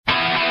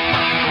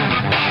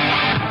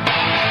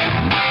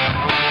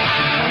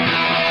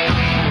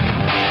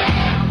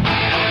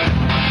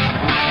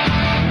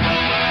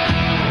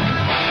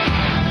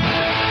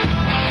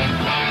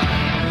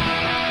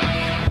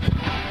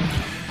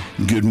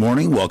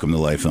morning. Welcome to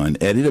Life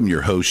Unedited. I'm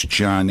your host,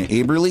 John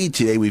Aberle.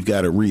 Today we've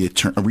got a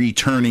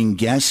returning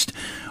guest,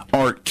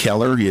 Art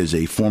Keller. He is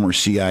a former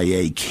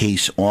CIA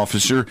case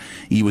officer.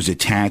 He was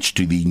attached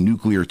to the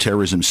nuclear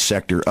terrorism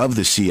sector of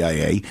the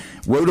CIA.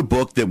 Wrote a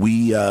book that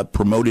we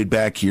promoted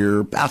back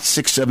here about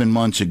 6-7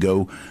 months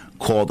ago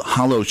called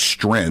Hollow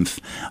Strength.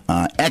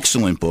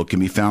 Excellent book. Can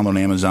be found on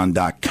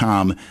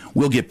Amazon.com.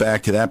 We'll get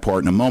back to that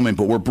part in a moment,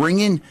 but we're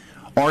bringing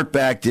Art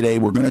back today.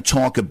 We're going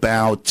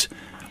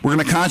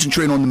to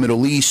concentrate on the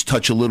Middle East,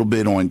 touch a little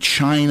bit on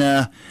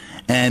China,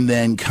 and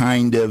then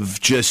kind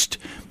of just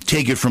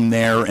take it from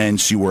there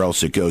and see where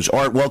else it goes.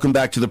 Art, welcome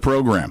back to the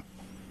program.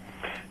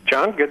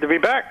 John, good to be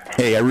back.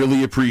 Hey, I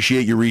really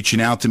appreciate you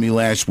reaching out to me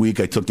last week.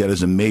 I took that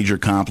as a major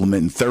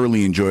compliment and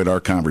thoroughly enjoyed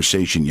our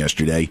conversation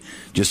yesterday,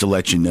 just to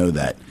let you know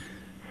that.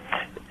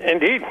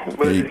 Indeed.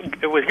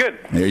 It was good.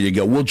 There you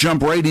go. We'll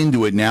jump right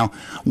into it now.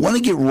 I want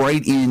to get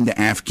right into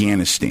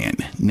Afghanistan.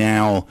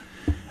 Now,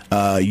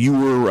 you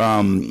were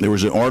there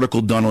was an article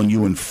done on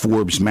you in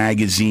Forbes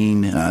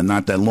magazine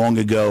not that long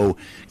ago,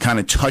 kind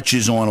of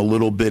touches on a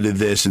little bit of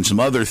this and some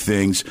other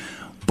things.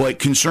 But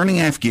concerning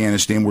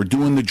Afghanistan, we're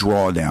doing the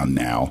drawdown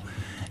now.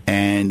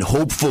 And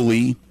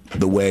hopefully,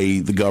 the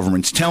way the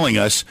government's telling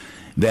us,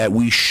 that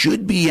we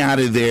should be out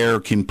of there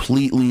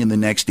completely in the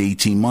next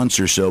 18 months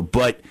or so.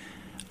 But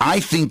I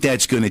think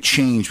that's going to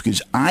change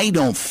because I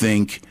don't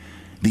think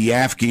the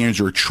Afghans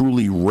are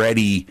truly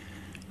ready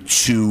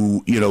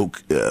to,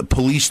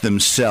 police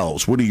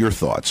themselves. What are your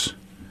thoughts?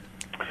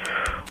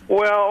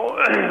 Well,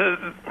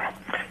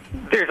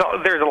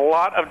 there's a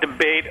lot of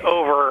debate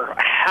over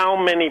how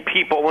many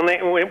people,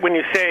 when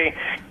you say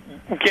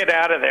get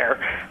out of there,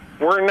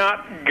 we're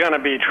not going to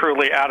be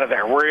truly out of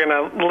there. We're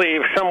going to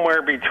leave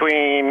somewhere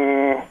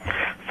between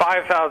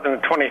 5,000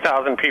 and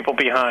 20,000 people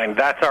behind.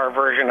 That's our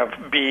version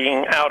of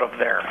being out of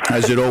there.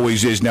 As it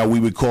always is. Now, we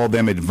would call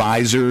them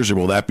advisors, or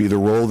will that be the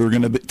role they're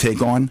going to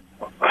take on?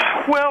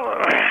 Well,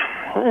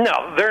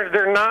 no,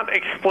 they're not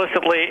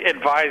explicitly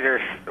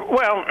advisors.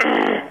 Well,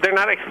 they're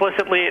not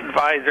explicitly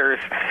advisors.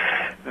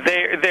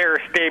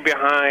 They're stay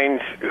behind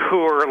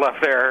who are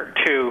left there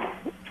to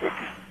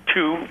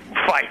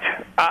fight.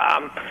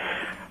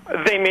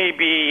 They may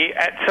be,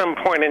 at some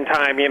point in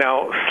time,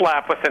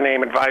 slapped with the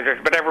name advisors,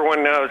 but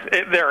everyone knows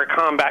they're a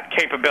combat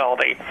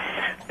capability.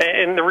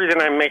 And the reason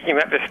I'm making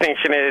that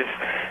distinction is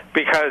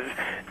because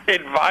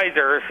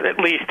advisors, at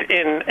least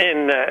in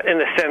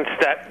the sense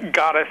that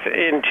got us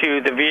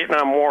into the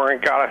Vietnam War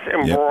and got us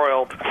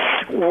embroiled,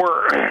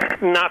 were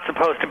not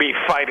supposed to be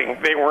fighting.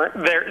 They were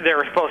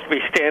supposed to be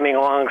standing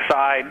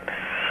alongside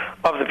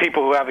of the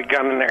people who have a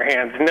gun in their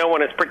hands. No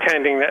one is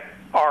pretending that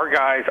our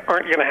guys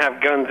aren't going to have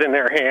guns in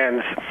their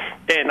hands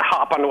and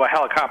hop onto a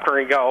helicopter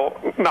and go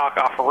knock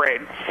off a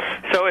raid.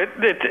 So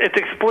it's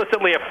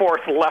explicitly a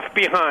force left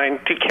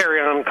behind to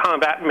carry on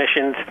combat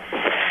missions,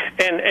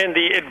 and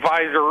the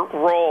advisor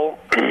role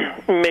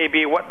may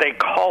be what they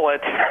call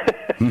it.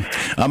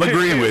 I'm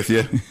agreeing with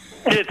you.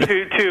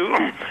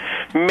 to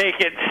make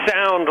it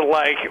sound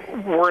like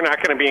we're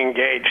not going to be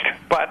engaged,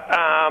 but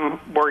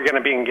we're going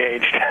to be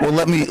engaged. Well,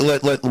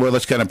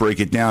 let's kind of break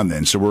it down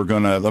then. So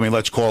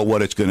let's call it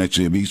what it's going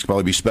to be. It's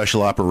probably be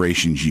special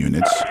operations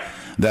units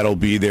that'll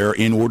be there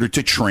in order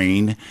to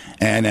train,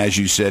 and as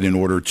you said, in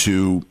order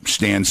to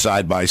stand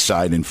side by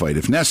side and fight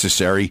if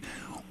necessary.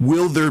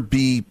 Will there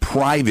be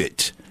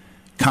private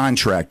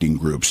contracting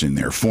groups in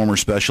there? Former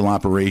special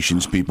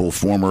operations people,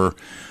 former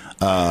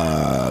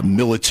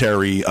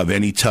military of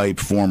any type,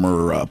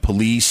 former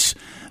police,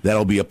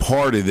 that'll be a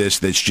part of this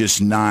that's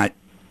just not,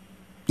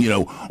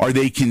 are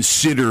they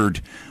considered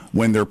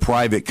when they're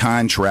private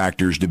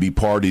contractors to be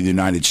part of the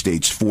United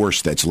States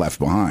force that's left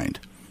behind?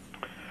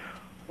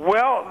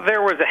 Well,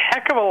 there was a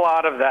heck of a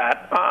lot of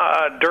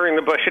that during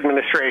the Bush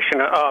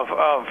administration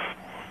of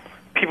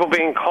people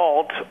being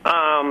called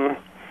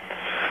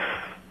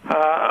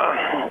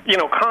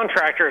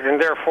contractors,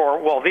 and therefore,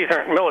 well, these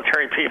aren't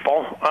military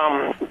people.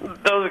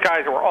 Those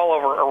guys were all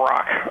over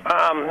Iraq,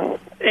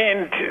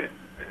 and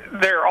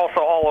they're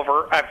also all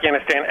over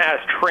Afghanistan as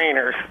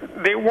trainers.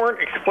 They weren't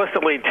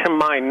explicitly, to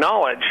my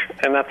knowledge,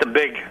 and that's a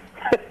big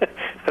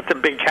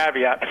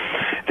caveat.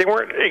 They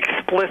weren't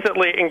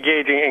explicitly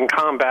engaging in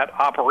combat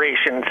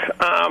operations.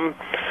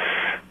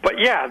 But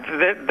yeah,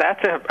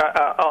 that's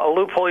a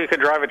loophole you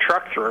could drive a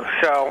truck through.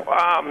 So,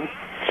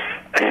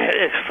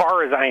 as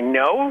far as I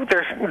know,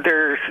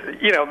 there's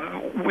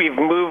we've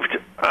moved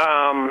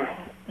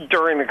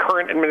during the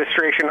current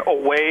administration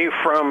away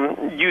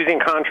from using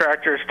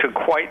contractors to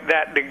quite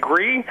that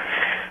degree.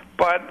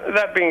 But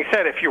that being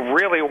said, if you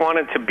really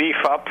wanted to beef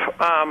up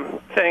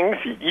things,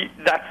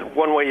 that's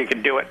one way you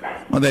could do it.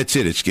 Well, that's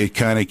it. It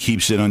kind of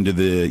keeps it under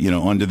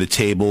the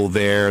table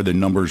there. The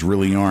numbers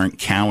really aren't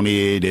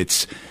counted.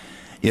 It's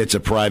a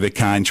private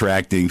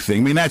contracting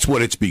thing. I mean, that's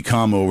what it's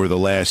become over the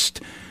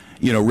last,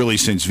 really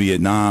since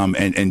Vietnam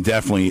and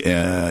definitely,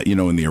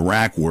 in the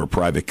Iraq War,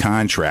 private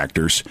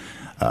contractors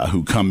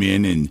who come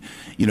in and,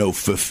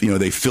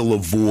 they fill a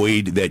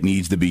void that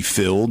needs to be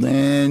filled,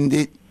 and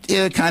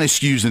it kind of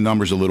skews the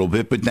numbers a little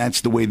bit, but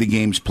that's the way the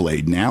game's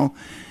played now.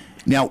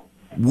 Now,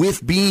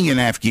 with being in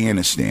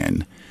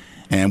Afghanistan,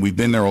 and we've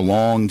been there a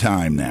long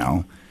time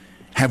now,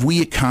 have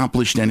we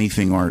accomplished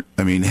anything, Art?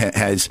 I mean,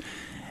 has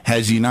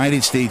the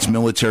United States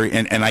military,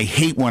 and I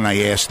hate when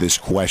I ask this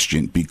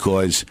question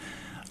because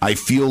I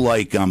feel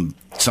like I'm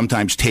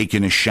sometimes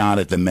taking a shot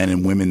at the men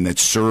and women that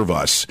serve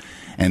us,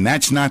 and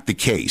that's not the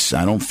case.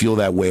 I don't feel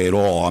that way at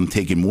all. I'm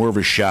taking more of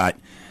a shot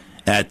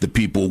at the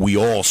people we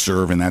all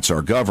serve, and that's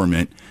our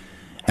government.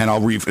 And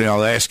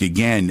I'll ask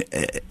again,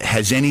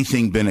 has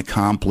anything been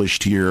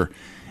accomplished here,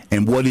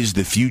 and what is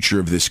the future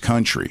of this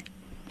country?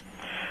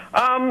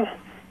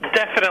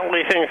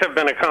 Definitely things have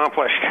been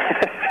accomplished.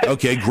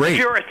 Okay, great.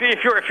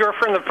 If you're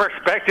from the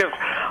perspective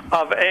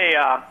of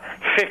a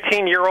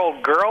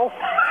 15-year-old girl,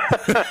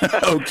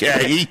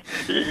 okay,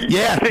 things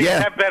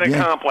have been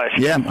accomplished.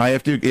 Yeah, I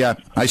have to. Yeah,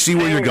 I see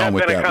where you're going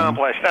with that. Things have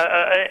been accomplished.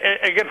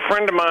 A good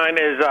friend of mine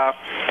is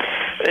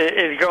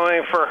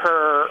going for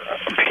her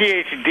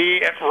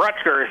PhD at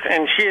Rutgers,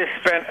 and she has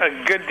spent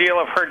a good deal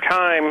of her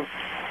time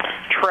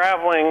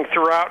traveling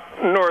throughout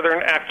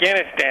northern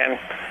Afghanistan.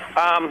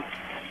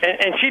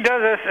 And she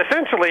does this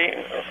essentially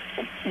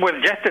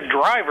with just a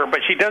driver, but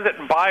she does it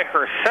by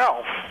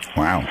herself.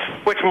 Wow.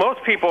 Which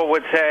most people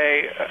would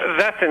say,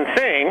 that's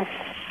insane.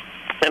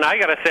 And I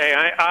got to say,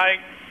 I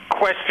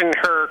question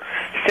her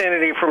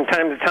sanity from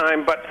time to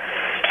time, but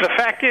the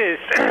fact is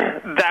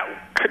that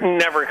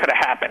never could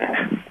have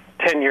happened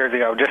 10 years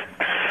ago. Just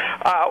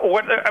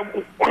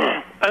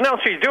and all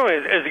she's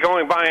doing is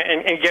going by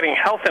and getting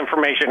health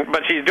information,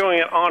 but she's doing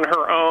it on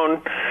her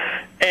own.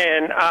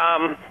 And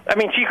I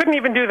mean, she couldn't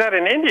even do that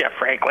in India,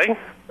 frankly.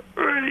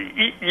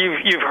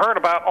 You've heard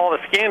about all the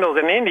scandals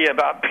in India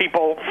about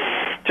people,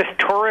 just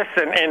tourists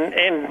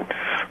and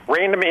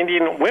random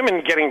Indian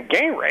women getting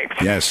gang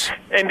raped. Yes.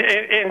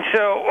 And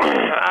so,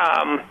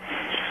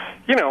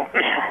 you know,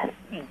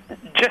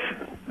 just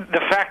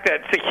the fact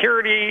that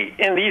security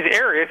in these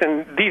areas,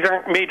 and these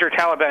aren't major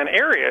Taliban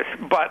areas,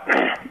 but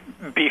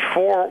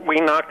before we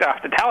knocked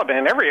off the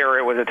Taliban, every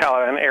area was a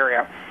Taliban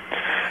area.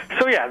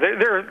 So yeah,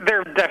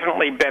 there have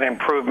definitely been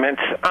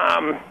improvements.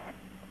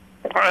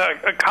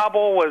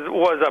 Kabul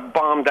was a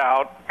bombed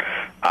out,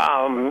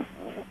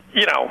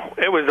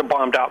 it was a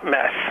bombed out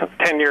mess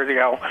 10 years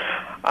ago.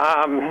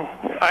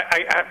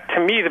 To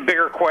me, the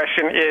bigger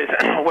question is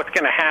what's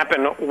going to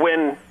happen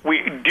when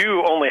we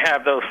do only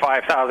have those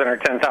 5,000 or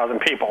 10,000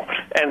 people,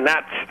 and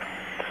that's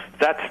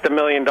the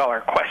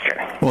million-dollar question.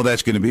 Well,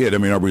 that's going to be it. I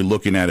mean, are we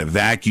looking at a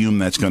vacuum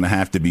that's going to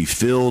have to be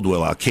filled?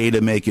 Will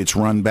Al-Qaeda make its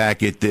run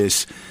back at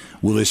this?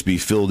 Will this be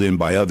filled in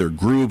by other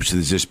groups?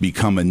 Does this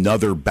become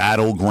another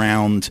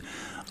battleground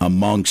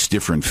amongst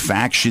different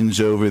factions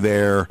over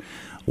there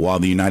while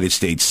the United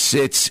States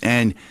sits?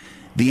 And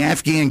the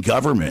Afghan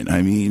government,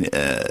 I mean,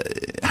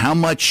 how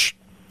much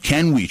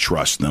can we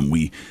trust them?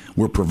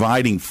 We're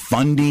providing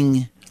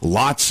funding.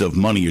 Lots of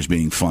money is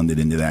being funded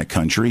into that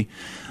country,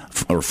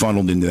 or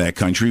funneled into that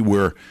country.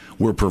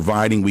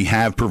 We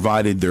have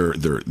provided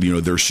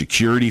their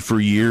security for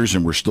years,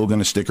 and we're still going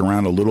to stick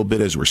around a little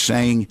bit, as we're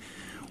saying.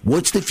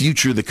 What's the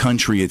future of the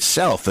country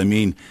itself? I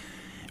mean,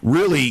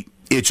 really,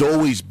 it's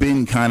always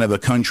been kind of a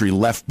country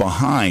left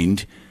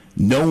behind.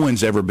 No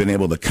one's ever been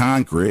able to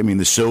conquer it. I mean,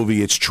 the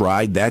Soviets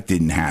tried. That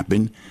didn't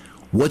happen.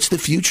 What's the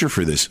future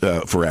for this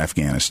for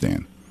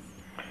Afghanistan?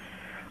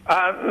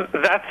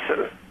 That's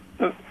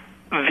the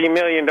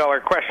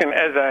million-dollar question.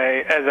 As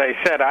I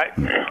said,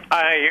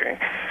 I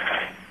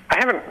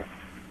haven't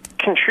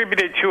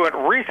contributed to it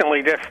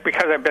recently just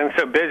because I've been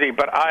so busy,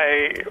 but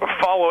I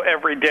follow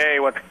every day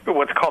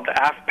what's called the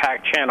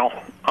AFPAC channel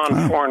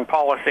on foreign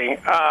policy.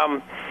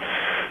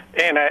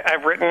 And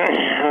I've written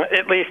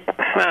at least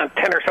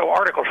 10 or so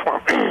articles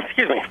for them.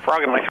 Excuse me,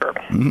 frog in my throat.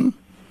 Mm-hmm.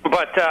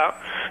 But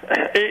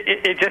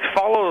it just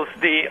follows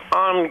the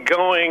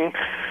ongoing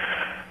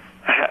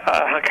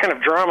kind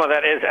of drama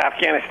that is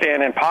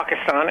Afghanistan and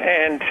Pakistan.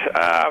 And,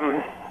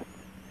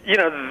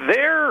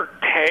 their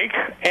take,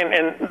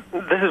 and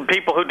this is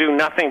people who do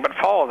nothing but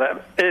follow them,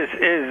 is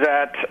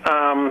that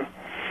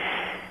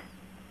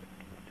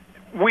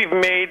we've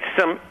made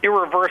some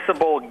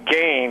irreversible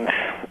gains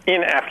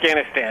in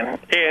Afghanistan.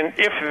 And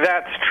if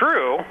that's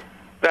true,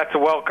 that's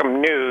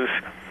welcome news.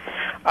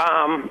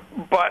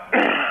 But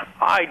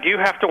I do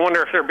have to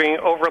wonder if they're being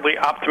overly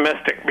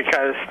optimistic,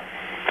 because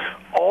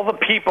all the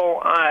people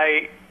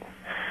I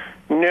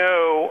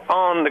know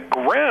on the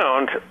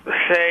ground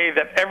say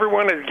that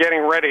everyone is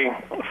getting ready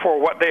for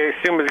what they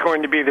assume is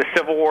going to be the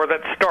civil war that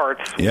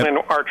starts when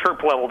our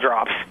troop level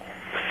drops.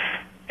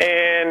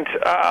 And,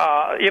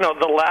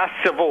 the last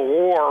civil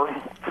war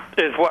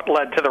is what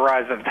led to the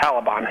rise of the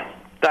Taliban.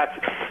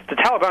 The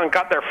Taliban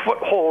got their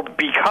foothold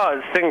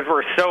because things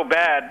were so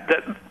bad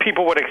that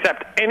people would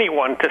accept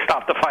anyone to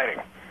stop the fighting.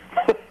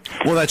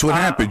 Well, that's what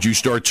happened. You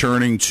start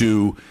turning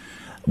to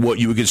what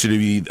you would consider to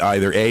be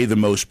either A, the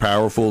most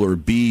powerful, or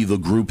B, the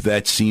group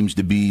that seems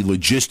to be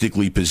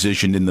logistically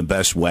positioned in the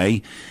best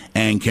way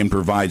and can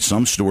provide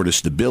some sort of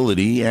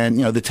stability. And,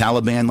 the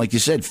Taliban, like you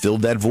said,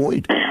 filled that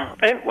void.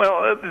 And,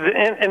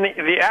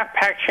 the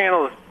AFPAC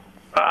channel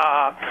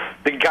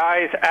the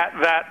guys at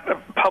that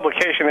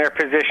publication, their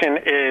position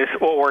is,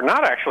 well, we're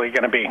not actually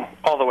going to be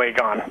all the way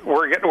gone.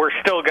 We're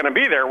still going to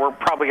be there. We're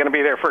probably going to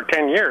be there for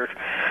 10 years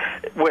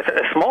with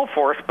a small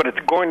force, but it's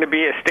going to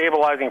be a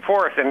stabilizing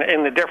force.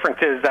 And the difference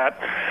is that,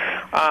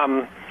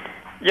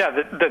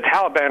 the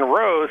Taliban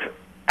rose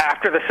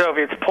after the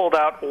Soviets pulled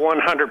out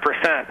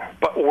 100%,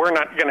 but we're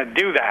not going to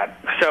do that.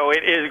 So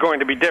it is going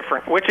to be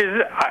different, which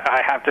is,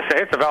 I have to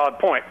say, it's a valid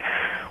point.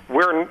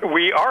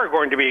 We are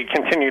going to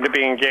continue to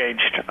be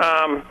engaged.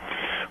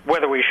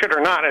 Whether we should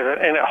or not is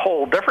a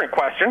whole different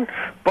question,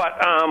 but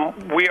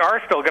we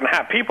are still going to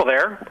have people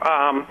there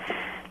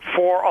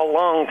for a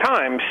long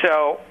time.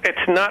 So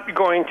it's not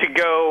going to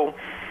go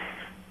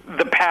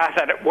the path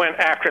that it went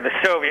after the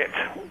Soviets.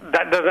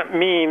 That doesn't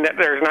mean that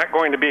there's not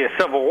going to be a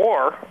civil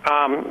war.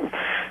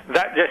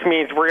 That just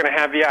means we're going to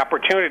have the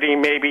opportunity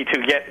maybe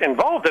to get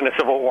involved in a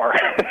civil war.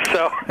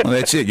 So well,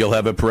 that's it. You'll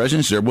have a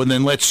presence there. Well,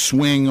 then let's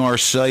swing our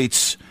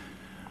sights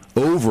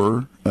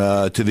over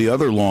to the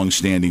other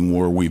long-standing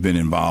war we've been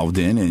involved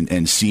in,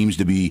 and seems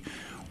to be,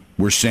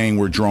 we're saying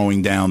we're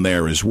drawing down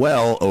there as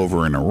well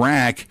over in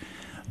Iraq.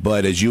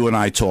 But as you and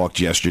I talked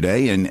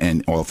yesterday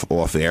and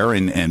off air,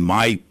 and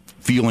my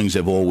feelings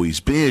have always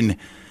been,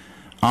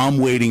 I'm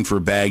waiting for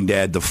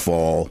Baghdad to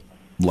fall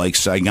like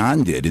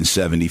Saigon did in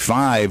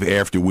 75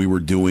 after we were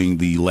doing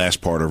the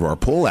last part of our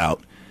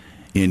pullout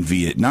in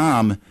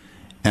Vietnam.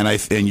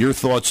 And your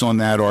thoughts on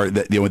that are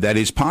that that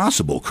is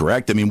possible,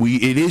 correct? I mean,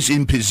 it is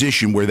in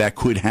position where that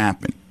could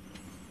happen.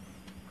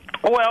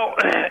 Well,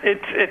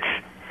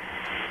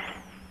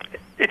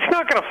 it's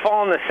not going to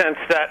fall in the sense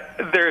that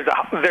there's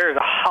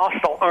a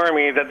hostile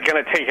army that's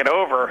going to take it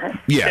over.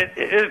 Yeah,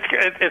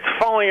 it's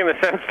falling in the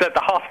sense that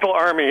the hostile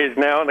army is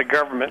now in the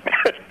government,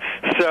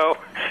 so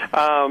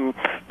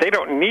they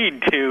don't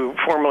need to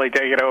formally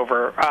take it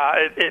over.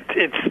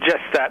 It's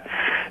just that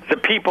the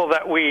people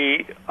that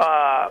we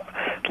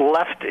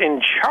left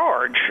in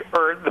charge,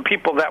 or the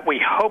people that we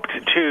hoped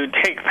to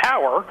take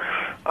power,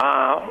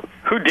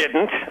 who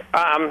didn't,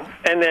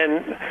 and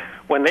then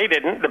when they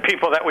didn't, the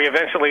people that we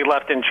eventually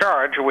left in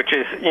charge, which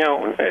is,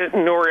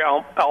 Nouri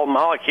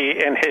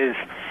al-Maliki and his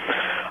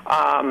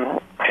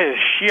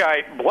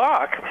Shiite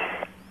bloc,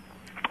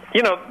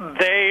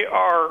 they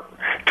are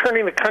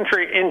turning the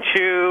country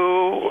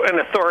into an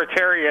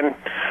authoritarian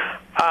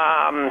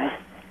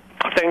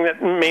thing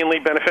that mainly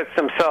benefits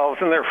themselves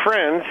and their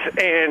friends,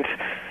 and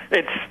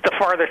it's the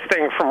farthest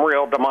thing from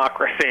real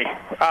democracy,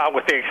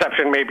 with the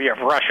exception maybe of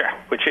Russia,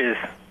 which is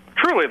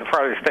truly the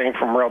farthest thing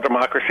from real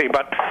democracy.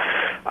 But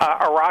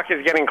Iraq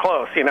is getting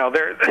close.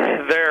 They're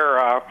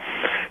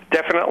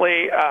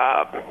definitely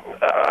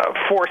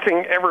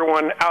forcing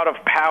everyone out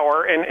of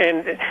power, and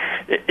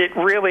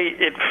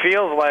it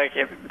feels like,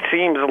 it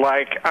seems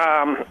like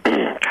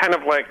kind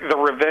of like the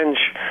revenge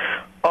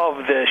of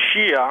the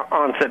Shia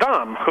on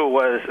Saddam, who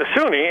was a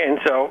Sunni, and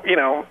so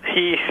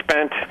he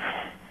spent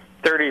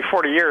 30,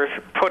 40 years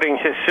putting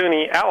his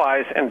Sunni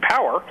allies in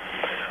power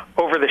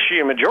over the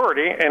Shia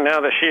majority, and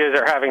now the Shias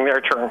are having their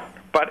turn.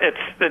 But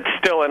it's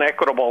still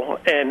inequitable,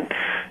 and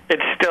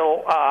it's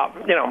still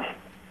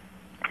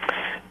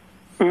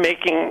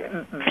making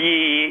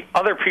the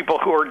other people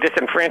who are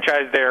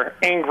disenfranchised there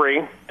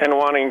angry and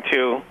wanting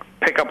to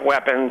pick up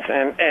weapons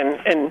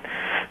and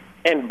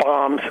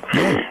bombs.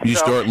 You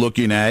start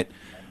looking at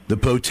the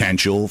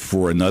potential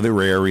for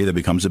another area that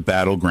becomes a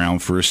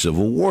battleground for a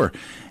civil war.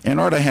 And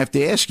Art, I have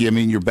to ask you, I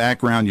mean, your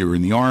background, you were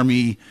in the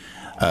Army,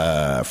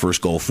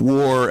 First Gulf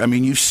War. I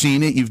mean, you've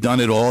seen it, you've done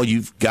it all.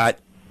 You've got,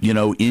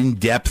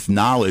 in-depth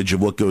knowledge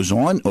of what goes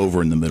on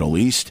over in the Middle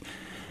East.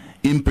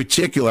 In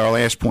particular, I'll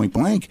ask point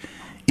blank,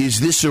 is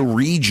this a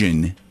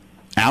region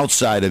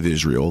outside of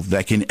Israel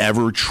that can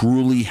ever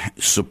truly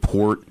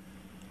support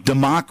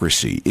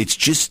democracy? It's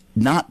just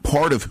not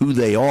part of who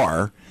they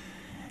are.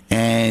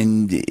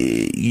 And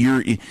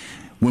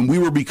when we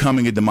were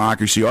becoming a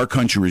democracy, our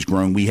country was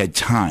growing. We had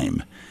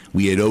time.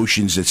 We had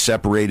oceans that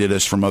separated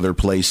us from other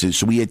places,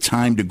 so we had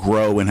time to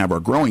grow and have our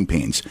growing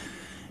pains.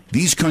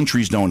 These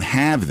countries don't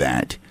have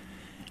that.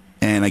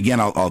 And again,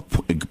 I'll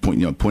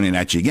point it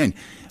at you again.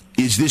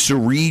 Is this a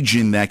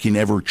region that can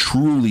ever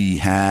truly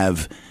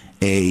have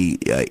a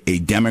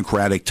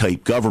democratic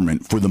type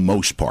government for the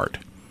most part?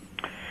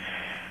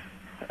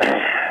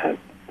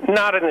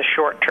 Not in the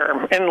short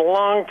term. In the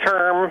long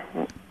term,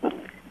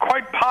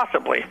 quite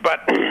possibly.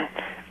 But,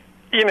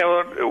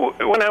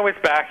 when I was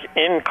back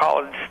in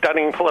college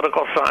studying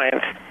political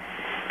science,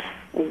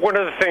 one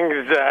of the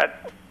things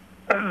that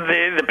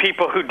the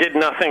people who did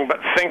nothing but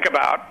think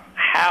about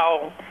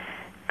how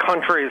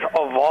countries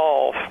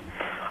evolve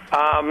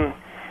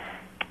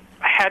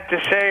had to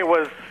say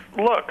was,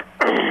 look,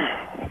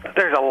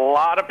 there's a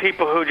lot of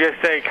people who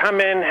just say,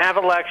 come in, have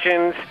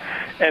elections,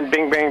 and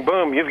bing, bang,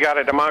 boom, you've got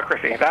a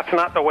democracy. That's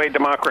not the way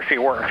democracy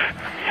works.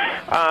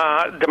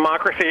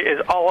 Democracy is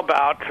all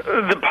about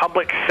the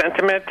public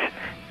sentiment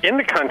in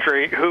the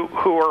country who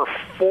are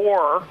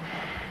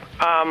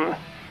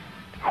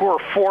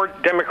for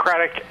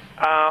democratic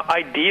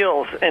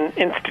ideals and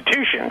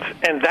institutions,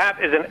 and that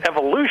is an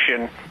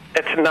evolution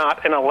It's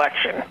not an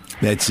election.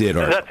 That's it,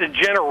 Art. That's a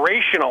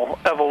generational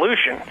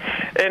evolution.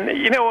 And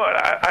you know what?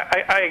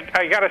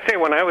 I got to say,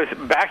 when I was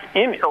back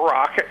in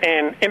Iraq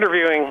and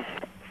interviewing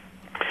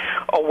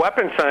a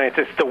weapons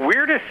scientist, the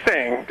weirdest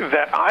thing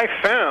that I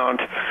found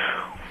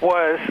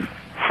was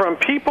from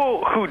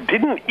people who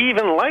didn't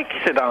even like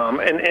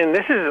Saddam, and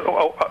this is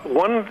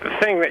one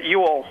thing that you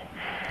will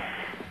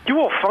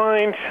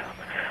find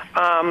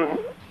an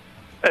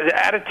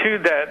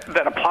attitude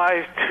that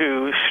applies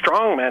to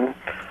strongmen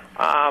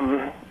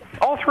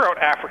all throughout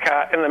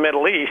Africa and the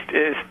Middle East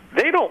is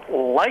they don't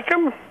like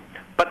him,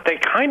 but they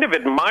kind of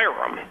admire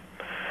him.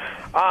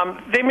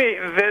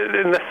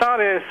 And the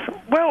thought is,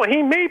 well,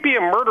 he may be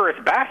a murderous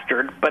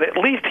bastard, but at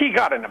least he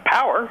got into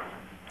power.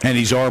 And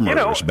he's our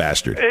murderous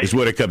bastard, is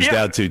what it comes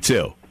down to,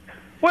 too.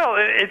 Well,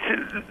 it's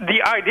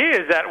the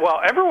idea is that, well,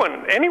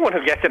 anyone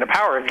who gets into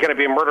power is going to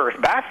be a murderous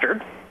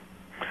bastard.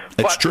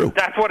 That's true.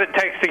 That's what it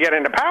takes to get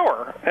into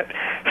power.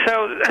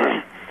 So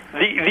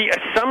the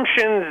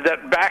assumptions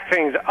that back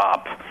things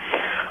up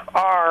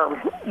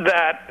are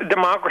that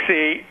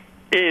democracy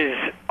is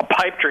a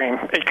pipe dream.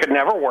 It could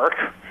never work.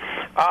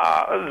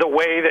 The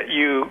way that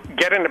you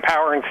get into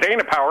power and stay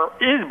into power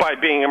is by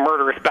being a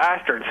murderous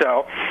bastard.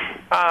 So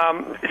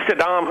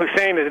Saddam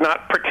Hussein is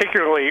not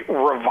particularly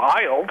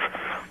reviled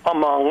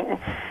among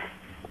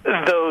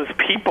those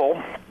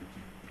people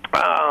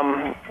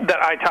that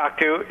I talk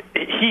to.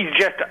 He's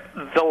just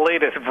the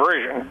latest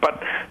version.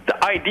 But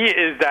the idea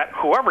is that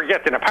whoever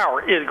gets into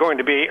power is going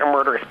to be a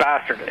murderous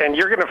bastard. And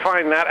you're going to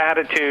find that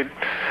attitude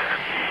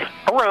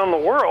around the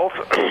world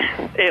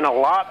in a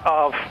lot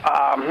of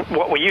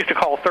what we used to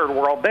call third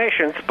world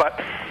nations. But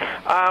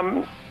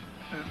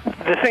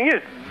the thing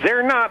is,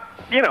 they're not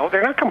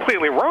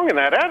completely wrong in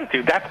that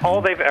attitude. That's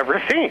all they've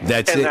ever seen.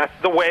 That's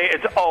the way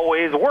it's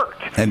always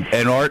worked. And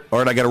Art,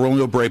 I got to roll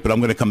into a break, but I'm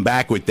going to come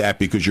back with that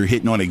because you're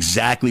hitting on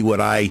exactly what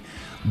I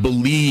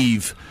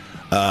believe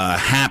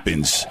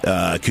happens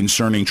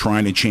concerning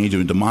trying to change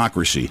a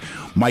democracy.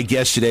 My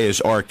guest today is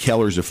Art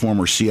Keller, a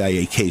former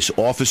CIA case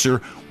officer.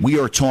 We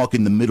are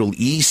talking the Middle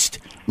East.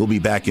 We'll be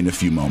back in a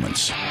few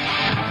moments.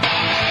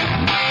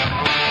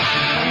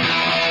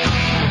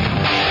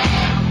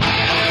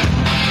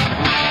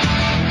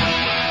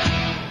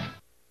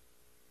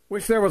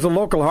 Wish there was a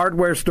local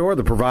hardware store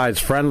that provides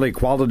friendly,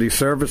 quality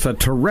service, a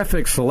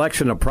terrific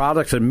selection of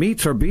products, and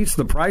meets or beats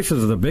the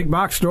prices of the big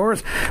box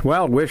stores?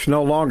 Well, wish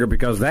no longer,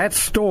 because that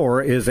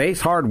store is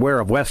Ace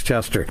Hardware of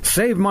Westchester.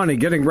 Save money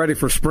getting ready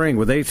for spring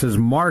with Ace's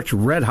March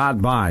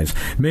red-hot buys.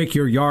 Make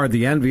your yard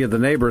the envy of the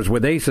neighbors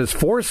with Ace's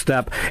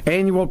 4-step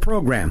annual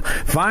program.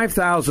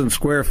 5,000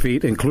 square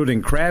feet,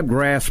 including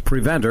crabgrass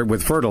preventer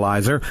with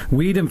fertilizer,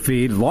 weed and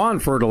feed, lawn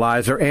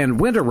fertilizer, and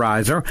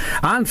winterizer,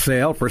 on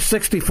sale for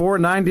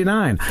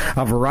 $64.99.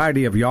 A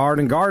variety of yard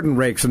and garden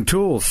rakes and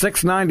tools,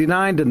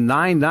 $6.99 to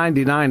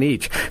 $9.99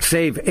 each.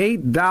 Save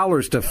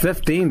 $8 to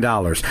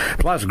 $15.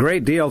 Plus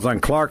great deals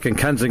on Clark and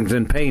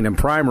Kensington paint and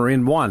primer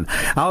in one.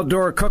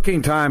 Outdoor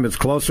cooking time is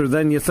closer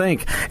than you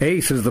think.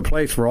 Ace is the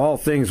place for all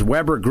things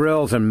Weber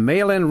grills, and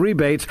mail-in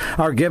rebates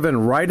are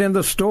given right in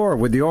the store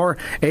with your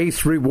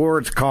Ace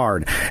Rewards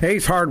card.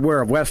 Ace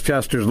Hardware of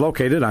Westchester is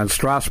located on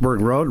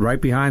Strasburg Road,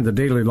 right behind the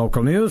Daily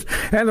Local News,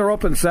 and they're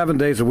open 7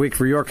 days a week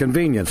for your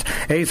convenience.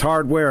 Ace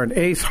Hardware and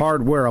Ace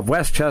Hardware of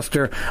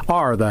Westchester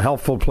are the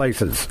helpful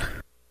places.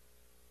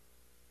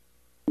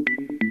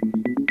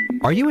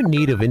 Are you in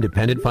need of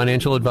independent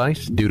financial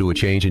advice due to a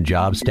change in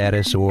job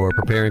status or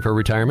preparing for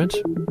retirement?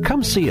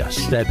 Come see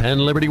us at Penn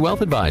Liberty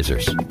Wealth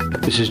Advisors.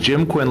 This is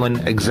Jim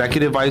Quinlan,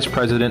 Executive Vice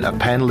President of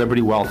Penn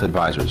Liberty Wealth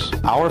Advisors.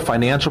 Our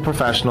financial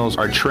professionals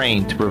are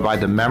trained to provide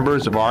the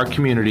members of our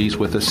communities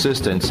with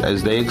assistance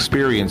as they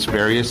experience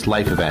various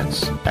life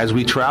events. As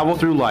we travel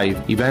through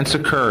life, events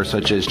occur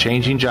such as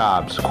changing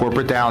jobs,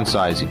 corporate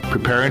downsizing,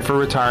 preparing for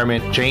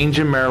retirement, change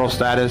in marital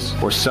status,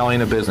 or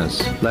selling a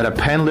business. Let a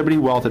Penn Liberty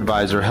Wealth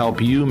Advisor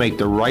help you make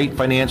the right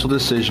financial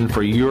decision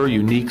for your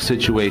unique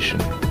situation.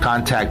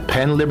 Contact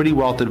Penn Liberty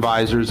Wealth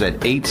Advisors at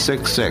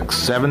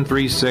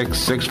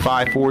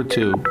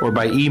 866-736-6542 or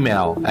by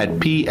email at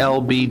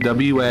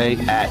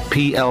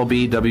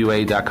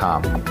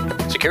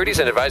plbwa@plbwa.com. Securities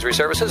and advisory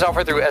services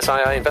offered through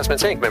SII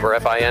Investments, Inc., member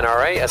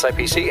FINRA,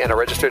 SIPC, and a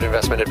registered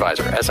investment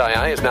advisor.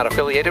 SII is not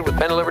affiliated with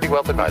Penn Liberty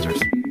Wealth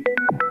Advisors.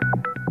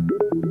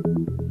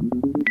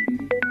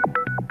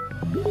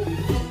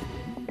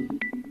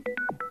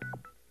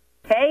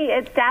 Hey,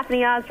 it's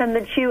Daphne Oz from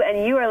The Chew,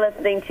 and you are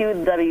listening to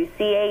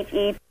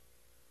WCHE.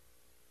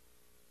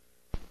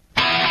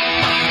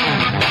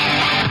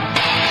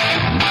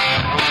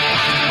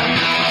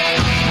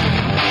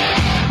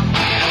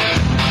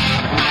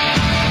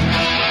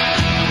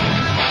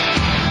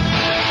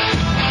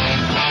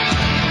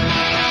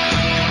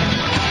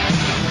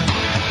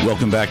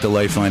 Welcome back to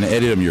Lifeline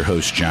Edit. I'm your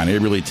host, John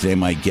Aberle. Today,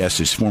 my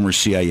guest is former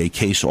CIA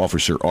case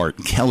officer Art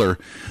Keller.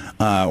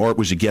 Art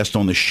was a guest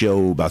on the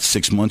show about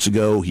 6 months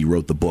ago. He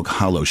wrote the book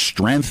Hollow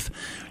Strength.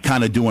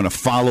 Kind of doing a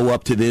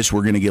follow-up to this.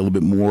 We're going to get a little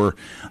bit more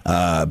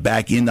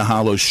back into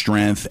Hollow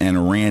Strength and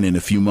Iran in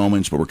a few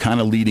moments, but we're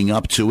kind of leading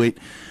up to it.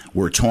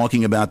 We're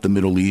talking about the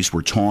Middle East.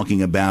 We're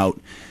talking about,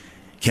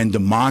 can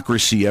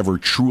democracy ever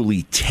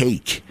truly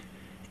take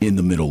in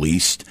the Middle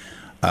East?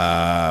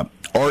 Art,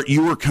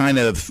 you were kind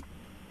of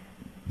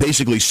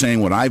basically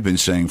saying what I've been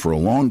saying for a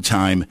long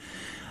time.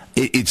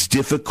 It's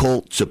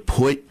difficult to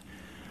put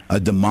a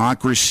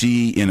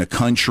democracy in a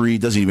country.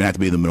 It doesn't even have to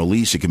be the Middle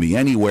East. It can be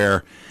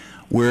anywhere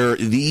where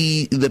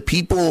the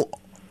people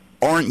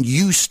aren't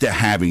used to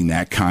having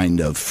that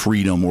kind of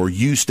freedom or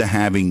used to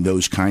having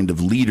those kind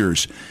of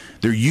leaders.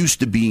 They're used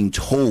to being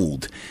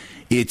told.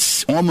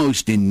 It's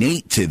almost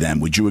innate to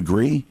them. Would you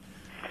agree?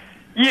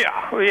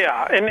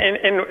 Yeah.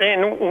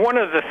 And one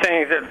of the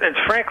things that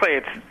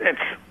frankly, it's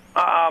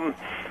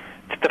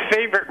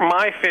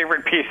my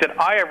favorite piece that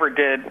I ever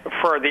did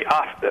for the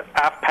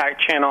AFPAC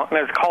channel, and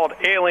it's called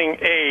Ailing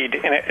Aid,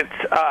 and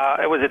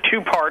it was a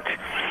 2-part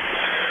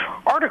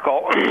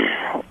article,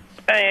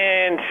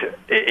 and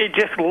it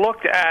just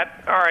looked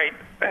at, all right,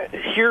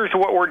 here's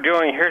what we're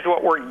doing, here's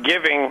what we're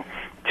giving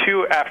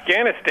to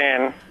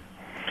Afghanistan.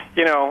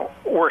 You know,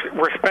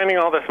 we're spending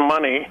all this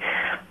money.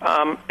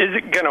 Is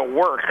it going to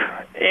work?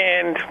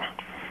 And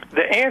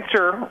the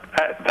answer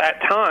at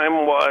that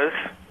time was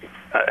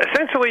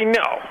essentially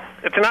no.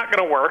 It's not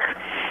going to work.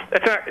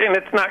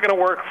 It's not going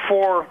to work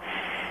for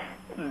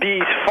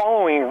these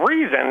following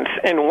reasons.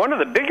 And one of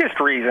the biggest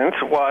reasons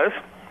was,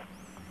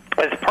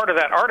 as part of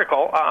that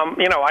article,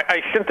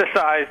 I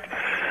synthesized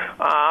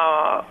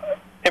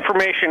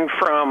information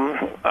from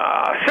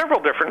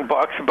several different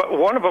books, but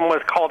one of them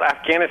was called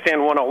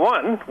Afghanistan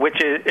 101,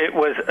 it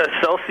was a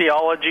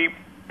sociology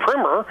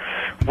primer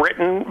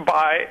written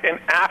by an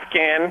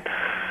Afghan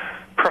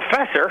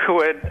professor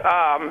who had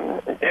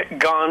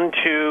gone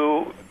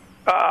to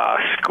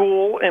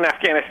school in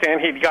Afghanistan.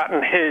 He'd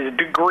gotten his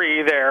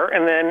degree there,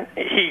 and then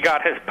he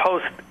got his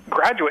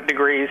postgraduate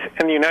degrees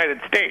in the United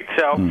States.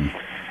 So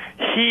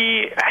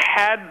he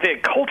had the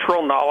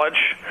cultural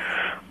knowledge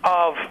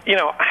of,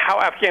 how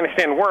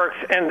Afghanistan works,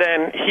 and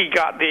then he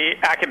got the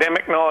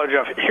academic knowledge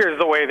of, here's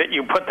the way that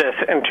you put this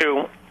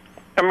into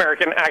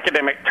American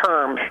academic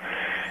terms.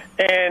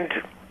 And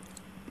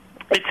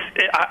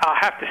I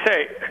have to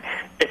say,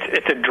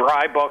 it's a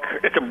dry book.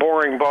 It's a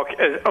boring book,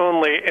 as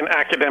only an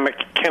academic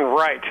can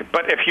write.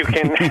 But if you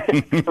can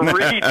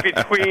read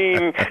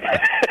between,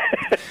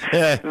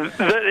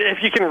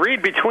 if you can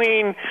read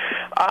between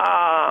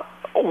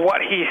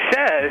what he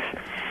says,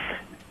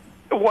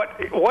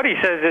 what he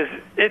says is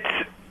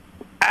it's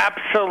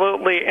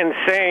absolutely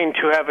insane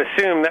to have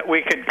assumed that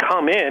we could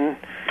come in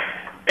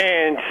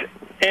and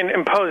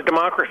impose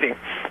democracy.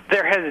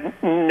 There has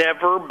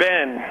never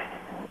been,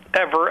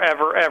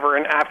 ever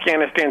in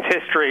Afghanistan's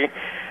history,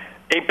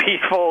 a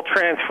peaceful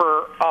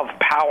transfer of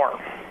power,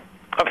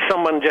 of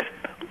someone just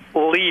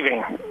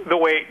leaving the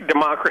way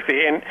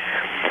democracy. And,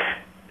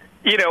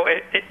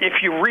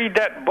 if you read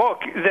that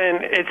book, then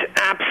it's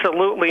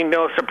absolutely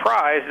no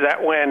surprise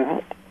that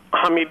when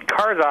Hamid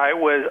Karzai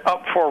was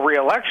up for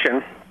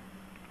re-election,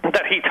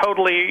 that he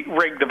totally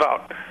rigged the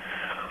vote.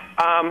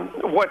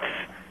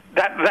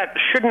 That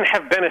shouldn't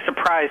have been a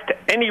surprise to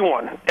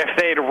anyone if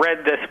they had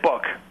read this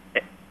book.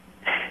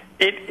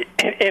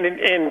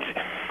 And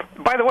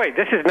by the way,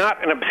 this is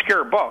not an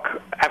obscure book.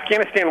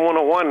 Afghanistan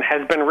 101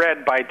 has been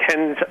read by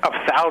tens of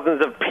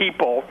thousands of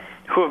people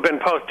who have been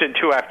posted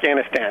to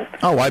Afghanistan.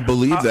 Oh, I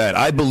believe that.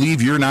 I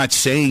believe you're not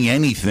saying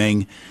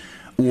anything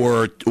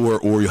or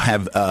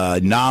have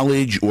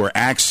knowledge or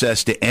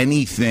access to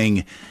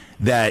anything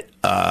that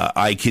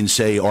I can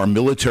say our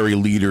military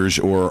leaders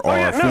or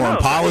our foreign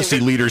policy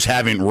leaders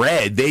haven't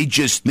read. They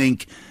just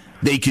think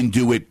they can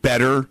do it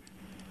better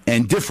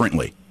and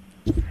differently.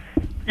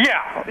 Yeah.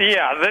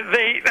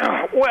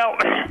 Well,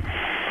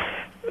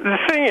 the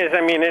thing is,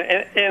 I mean,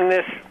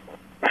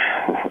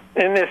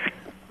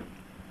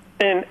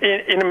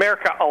 in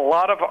America, a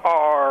lot of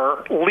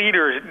our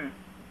leaders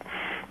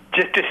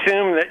just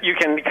assume that you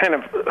can kind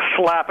of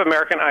slap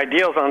American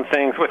ideals on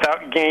things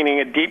without gaining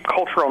a deep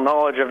cultural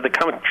knowledge of the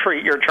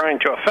country you're trying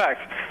to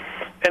affect,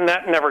 and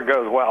that never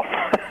goes well.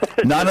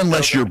 Not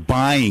unless you're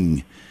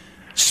buying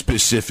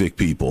specific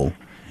people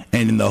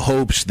and in the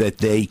hopes that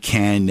they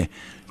can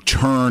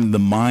turn the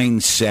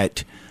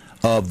mindset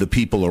of the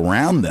people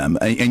around them.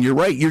 And you're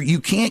right,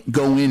 you can't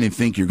go in and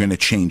think you're going to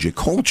change a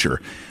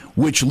culture,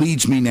 which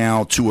leads me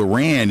now to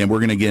Iran, and we're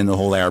going to get into the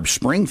whole Arab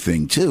Spring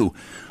thing too.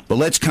 But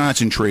let's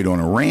concentrate on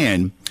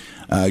Iran.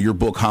 Your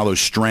book, Hollow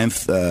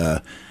Strength,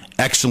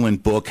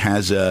 excellent book,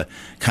 has a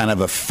kind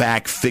of a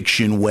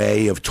fact-fiction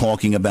way of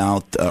talking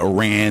about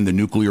Iran, the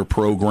nuclear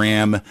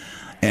program,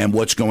 and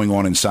what's going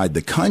on inside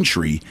the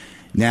country.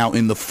 Now,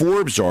 in the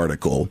Forbes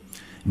article,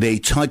 they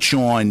touch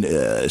on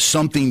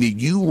something that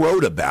you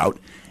wrote about,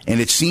 and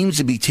it seems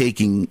to be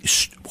taking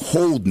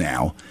hold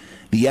now.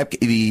 The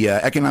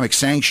economic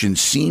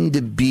sanctions seem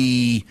to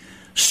be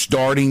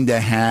starting to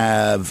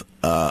have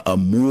a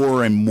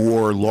more and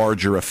more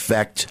larger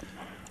effect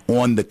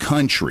on the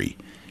country.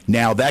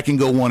 Now, that can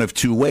go one of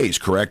two ways,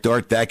 correct,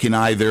 Art? That can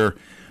either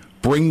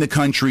bring the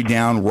country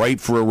down, ripe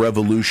for a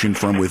revolution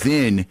from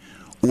within,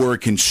 or it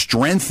can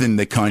strengthen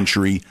the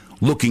country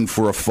looking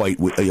for a fight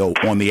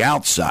on the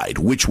outside.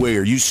 Which way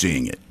are you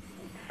seeing it?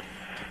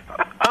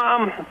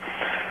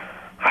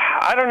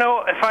 I don't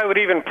know if I would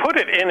even put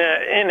it in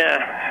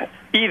a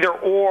either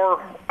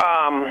or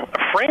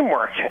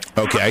framework.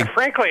 Okay.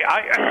 Frankly,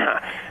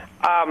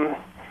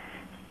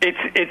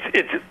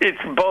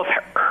 it's both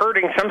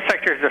hurting some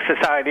sectors of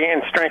society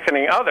and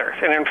strengthening others.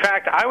 And in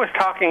fact, I was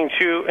talking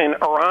to an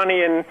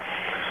Iranian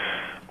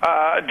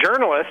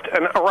journalist,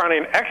 an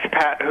Iranian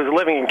expat who's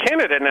living in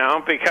Canada now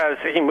because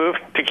he moved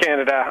to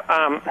Canada.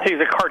 He's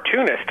a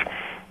cartoonist,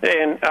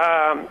 and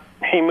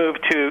he moved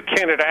to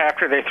Canada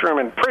after they threw him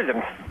in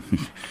prison.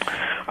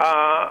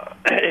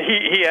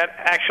 He had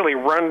actually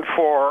run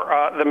for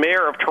the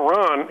mayor of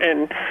Tehran,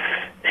 and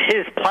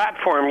his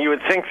platform, you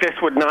would think this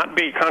would not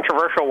be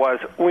controversial, was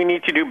we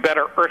need to do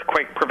better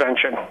earthquake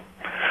prevention.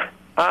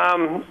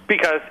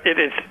 Because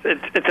it's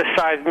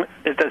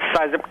a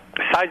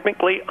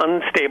seismically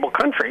unstable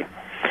country,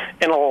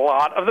 and a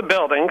lot of the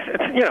buildings,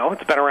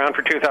 it's been around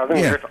for 2,000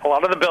 years. A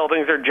lot of the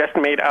buildings are just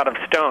made out of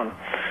stone,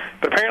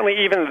 but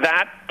apparently even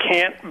that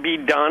can't be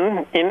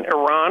done in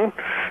Iran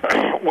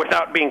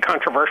without being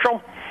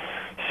controversial.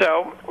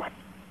 So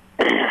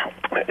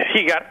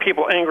he got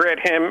people angry at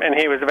him, and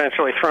he was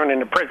eventually thrown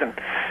into prison.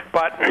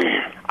 But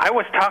I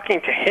was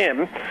talking to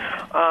him.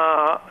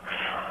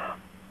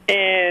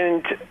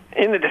 And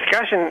in the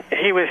discussion,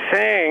 he was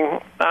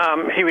saying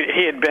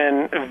he had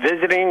been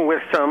visiting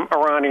with some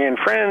Iranian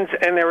friends,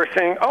 and they were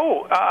saying,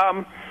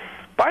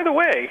 by the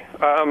way,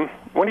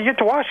 when you get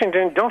to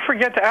Washington, don't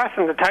forget to ask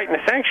them to tighten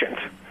the sanctions.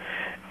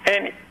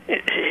 And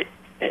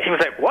he was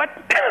like, what?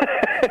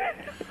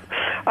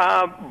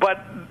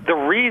 But the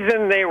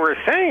reason they were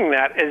saying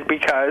that is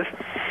because,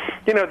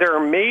 there are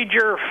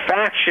major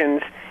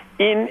factions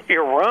in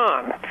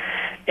Iran,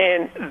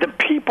 and the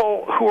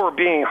people who are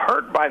being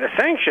hurt by the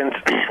sanctions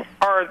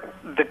are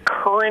the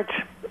current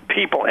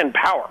people in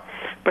power.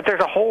 But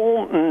there's a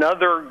whole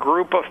nother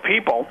group of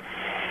people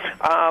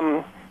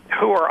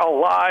who are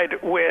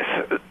allied with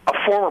a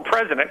former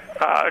president,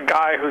 a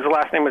guy whose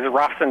last name is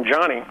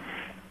Rafsanjani.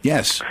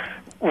 Yes.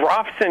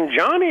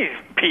 Rafsanjani's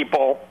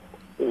people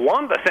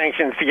want the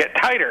sanctions to get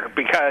tighter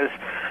because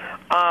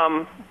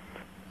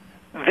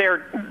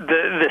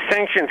the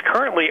sanctions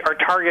currently are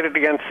targeted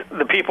against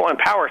the people in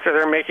power, so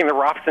they're making the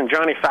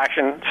Rafsanjani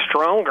faction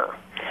stronger.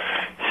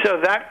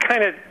 So that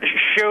kind of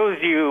shows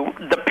you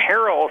the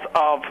perils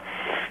of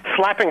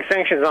slapping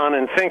sanctions on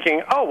and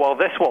thinking,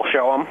 this will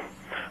show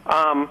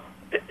them.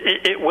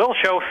 It will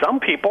show some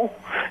people,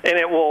 and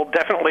it will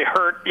definitely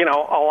hurt, a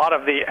lot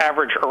of the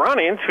average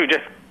Iranians who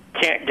just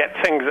can't get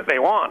things that they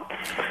want.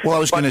 Well, I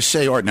was going to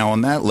say, Art, now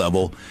on that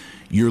level,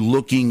 you're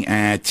looking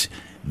at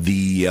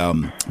the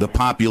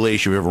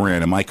population of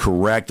Iran. Am I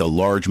correct? A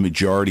large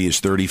majority is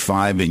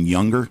 35 and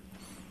younger?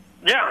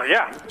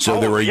 Yeah. So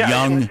there are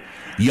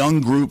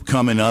young group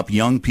coming up,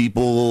 young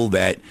people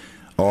that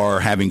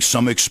are having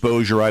some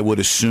exposure, I would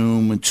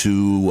assume,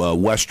 to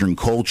Western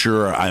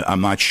culture.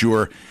 I'm not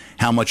sure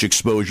how much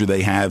exposure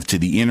they have to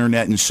the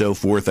internet and so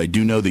forth. I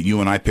do know that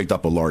you and I picked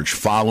up a large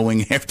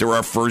following after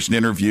our first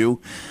interview.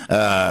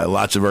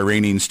 Lots of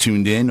Iranians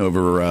tuned in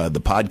over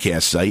the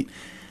podcast site.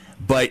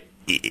 But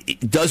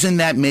doesn't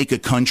that make a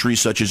country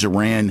such as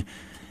Iran,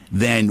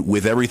 then,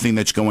 with everything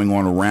that's going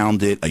on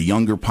around it, a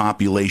younger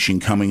population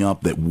coming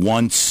up that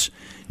wants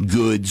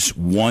goods,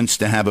 wants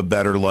to have a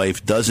better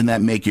life, doesn't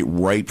that make it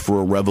ripe for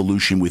a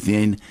revolution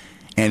within?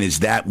 And is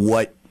that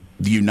what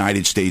the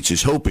United States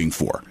is hoping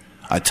for,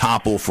 a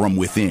topple from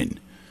within?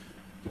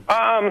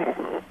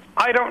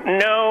 I don't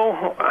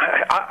know.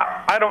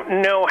 I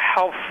don't know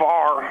how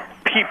far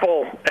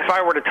people, if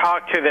I were to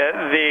talk to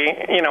the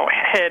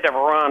head of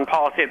Iran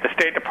policy at the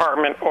State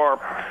Department or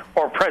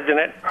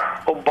President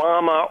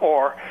Obama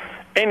or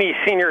any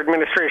senior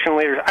administration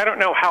leaders, I don't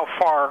know how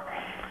far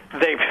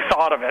they've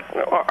thought of it.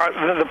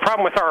 The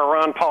problem with our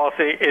Iran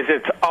policy is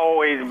it's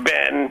always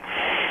been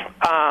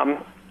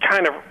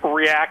kind of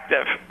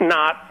reactive,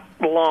 not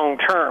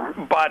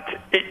long-term, but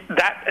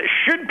that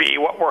should be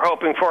what we're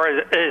hoping for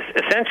is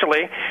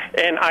essentially,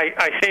 and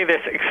I say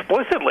this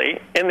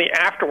explicitly in the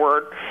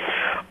afterword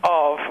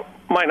of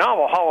my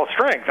novel, Hollow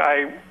Strength.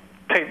 I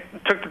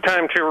took the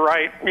time to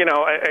write,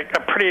 a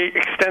pretty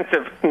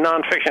extensive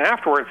nonfiction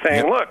afterwards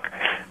saying, look,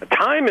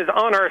 time is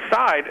on our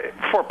side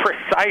for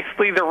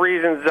precisely the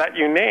reasons that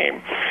you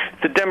name.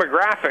 The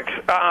demographics.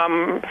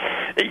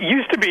 It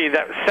used to be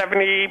that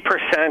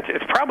 70%,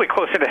 it's probably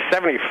closer to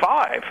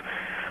 75%,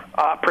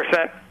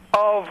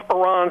 of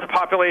Iran's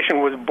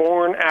population was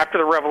born after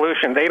the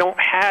revolution. They don't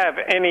have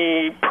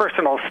any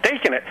personal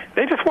stake in it.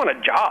 They just want a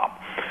job.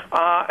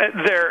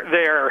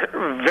 They're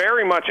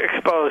very much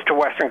exposed to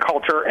Western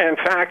culture. In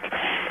fact,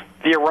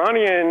 the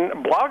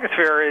Iranian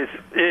blogosphere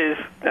is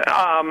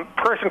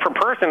person for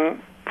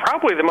person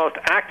probably the most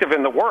active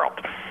in the world.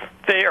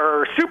 They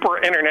are super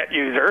internet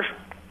users.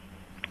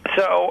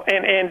 So,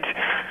 and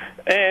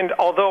And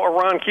although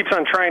Iran's government keeps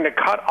on trying to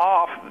cut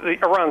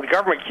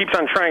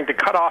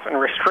off and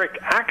restrict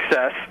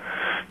access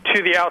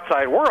to the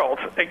outside world,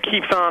 it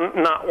keeps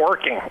on not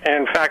working.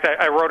 And in fact,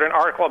 I wrote an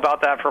article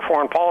about that for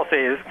Foreign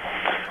Policy.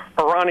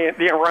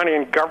 The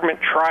Iranian government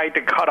tried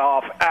to cut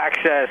off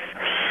access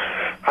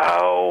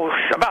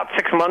about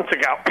 6 months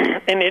ago,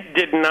 and it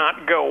did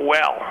not go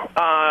well.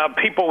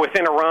 People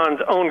within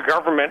Iran's own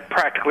government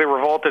practically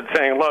revolted,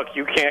 saying, look,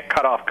 you can't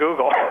cut off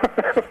Google.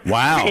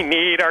 Wow. We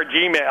need our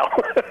Gmail.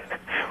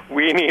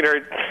 We need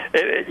our,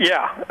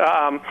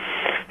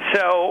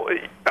 so,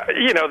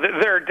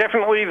 there are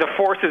definitely the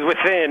forces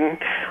within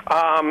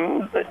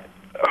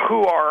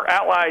who are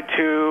allied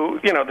to,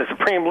 the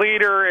supreme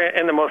leader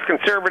and the most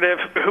conservative,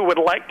 who would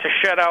like to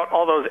shut out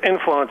all those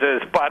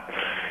influences. But,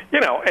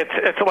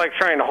 it's like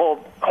trying to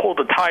hold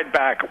the tide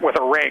back with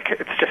a rake.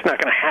 It's just not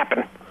going to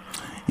happen.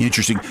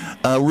 Interesting.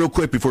 Real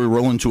quick before we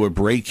roll into a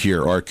break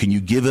here, Art, can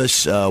you give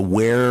us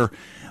where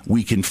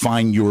we can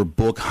find your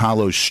book,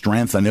 Hollow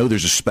Strength? I know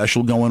there's a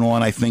special going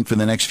on, I think, for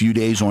the next few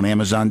days on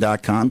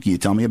Amazon.com. Can you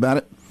tell me about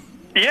it?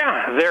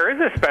 Yeah, there is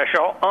a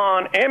special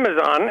on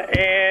Amazon,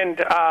 and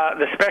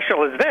the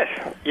special is this.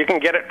 You can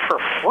get it for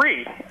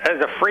free as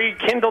a free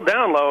Kindle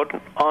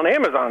download on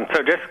Amazon.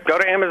 So just go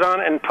to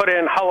Amazon and put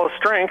in Hollow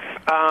Strength.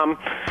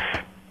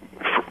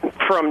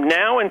 From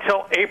now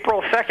until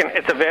April 2nd,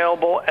 it's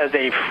available as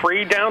a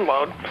free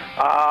download.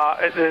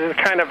 This is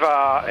kind of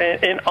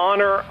in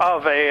honor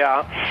of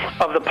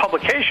the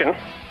publication.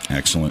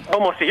 Excellent.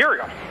 Almost a year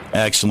ago.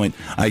 Excellent.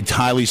 I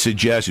highly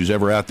suggest who's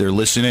ever out there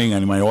listening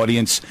and my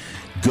audience,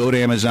 go to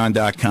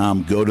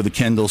Amazon.com, go to the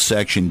Kindle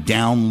section,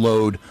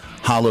 download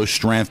Hollow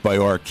Strength by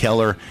Art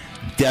Keller.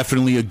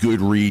 Definitely a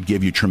good read,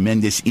 give you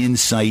tremendous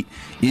insight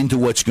into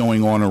what's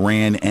going on in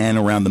Iran and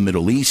around the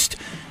Middle East.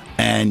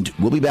 And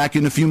we'll be back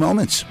in a few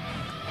moments.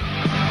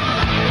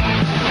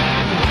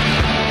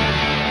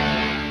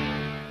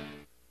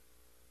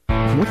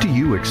 What do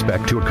you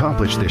expect to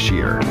accomplish this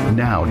year?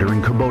 Now,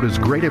 during Kubota's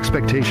Great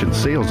Expectations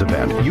sales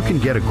event, you can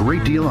get a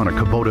great deal on a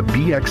Kubota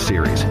BX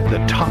Series,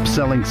 the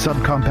top-selling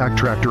subcompact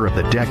tractor of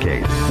the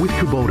decade. With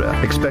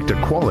Kubota, expect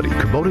a quality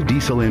Kubota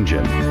diesel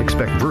engine.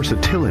 Expect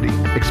versatility.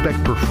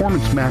 Expect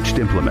performance-matched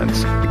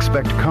implements.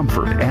 Expect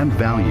comfort and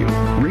value.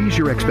 Raise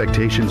your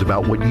expectations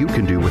about what you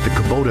can do with the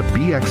Kubota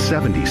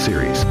BX70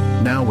 Series.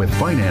 Now with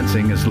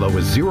financing as low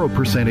as 0%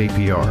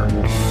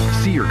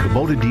 APR. See your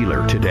Kubota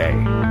dealer today.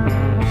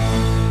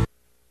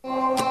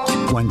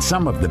 When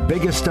some of the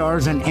biggest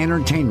stars in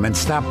entertainment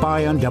stop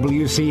by on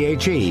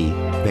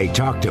WCHE, they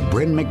talk to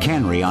Bryn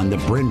McHenry on The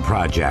Bryn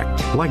Project,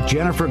 like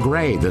Jennifer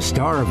Grey, the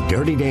star of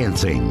Dirty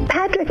Dancing.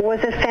 Patrick was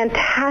a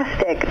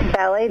fantastic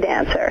ballet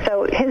dancer.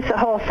 So his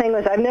whole thing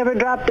was, I've never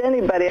dropped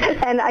anybody.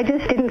 And I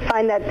just didn't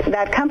find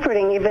that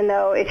comforting, even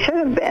though it should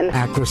have been.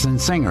 Actress and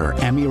singer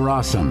Emmy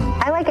Rossum.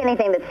 I like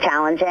anything that's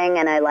challenging,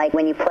 and I like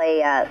when you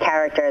play a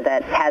character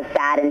that has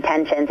bad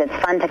intentions. It's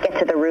fun to get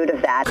to the root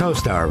of that.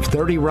 Co-star of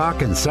 30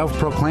 Rock and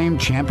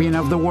self-proclaimed champion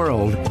of the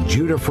world,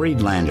 Judah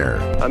Friedlander.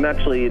 I'm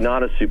actually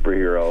not a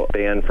superhero,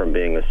 banned from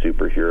being a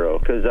superhero,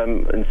 because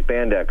I'm in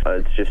spandex.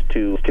 It's just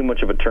too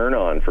much of a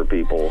turn-on for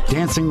people.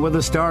 Dancing with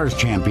the Stars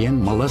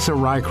champion, Melissa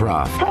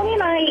Rycroft. Tony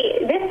and I,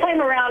 this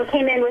time around,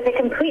 came in with a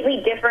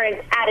completely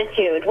different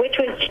attitude, which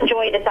was to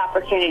enjoy this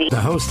opportunity. The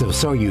host of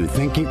So You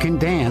Think You Can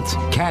Dance,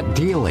 Kat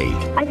Deely.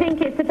 I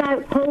think it's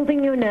about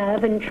holding your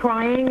nerve and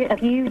trying a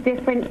few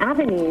different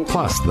avenues.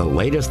 Plus, the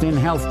latest in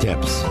health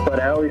tips. But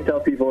I always tell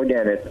people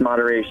again, it's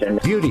moderation.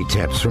 Beauty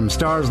tips from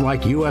stars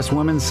like U.S.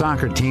 women's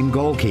soccer team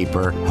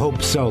goalkeeper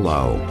Hope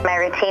Solo. My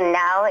routine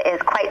now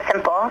is quite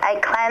simple. I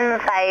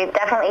cleanse, I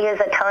definitely use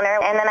a toner,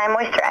 and then I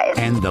moisturize.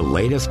 And the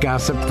latest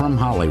gossip from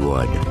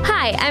Hollywood.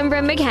 Hi, I'm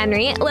Bryn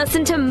McHenry.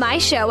 Listen to my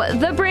show,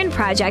 The Bryn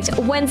Project,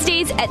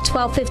 Wednesdays at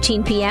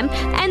 12:15 p.m.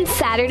 and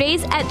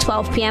Saturdays at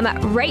 12 p.m.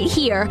 right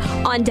here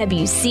on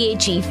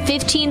WCHE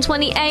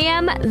 1520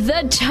 AM,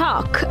 the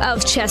talk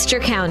of Chester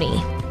County.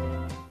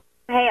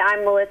 Hey,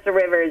 I'm Melissa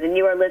Rivers, and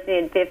you are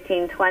listening to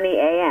 1520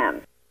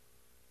 AM.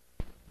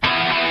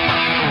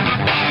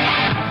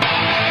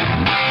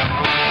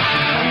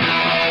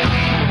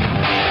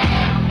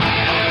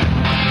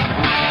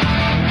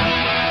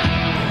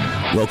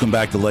 Welcome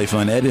back to Life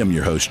Unedited. I'm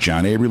your host,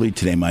 John Aberle.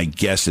 Today, my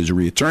guest is a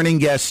returning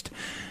guest,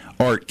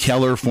 Art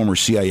Keller, former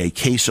CIA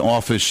case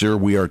officer.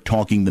 We are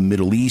talking the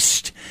Middle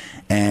East,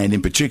 and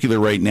in particular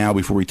right now,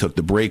 before we took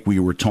the break, we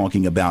were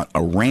talking about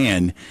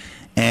Iran.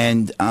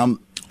 And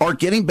Art,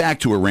 getting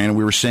back to Iran,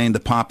 we were saying the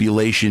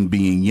population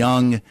being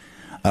young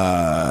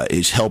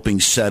is helping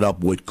set up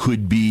what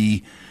could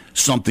be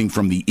something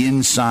from the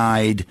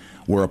inside,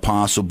 where a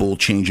possible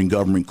change in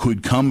government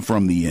could come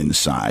from the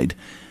inside.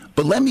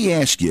 But let me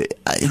ask you,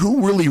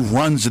 who really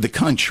runs the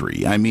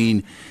country? I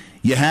mean,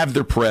 you have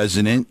the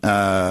president,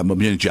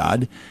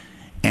 Ahmadinejad,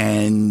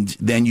 and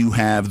then you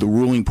have the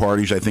ruling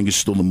parties, I think is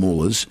still the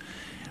mullahs.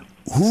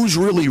 Who's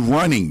really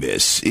running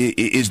this?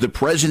 Is the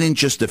president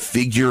just a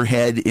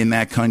figurehead in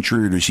that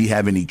country, or does he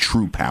have any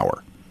true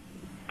power?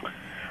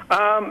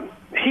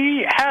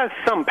 He has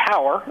some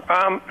power.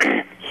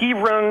 He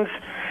runs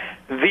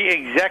the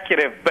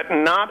executive, but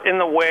not in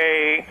the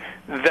way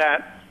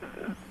that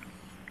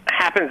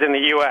happens in the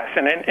U.S.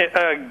 And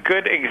a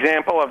good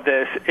example of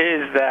this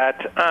is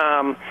that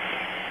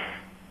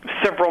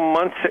several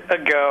months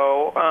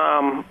ago,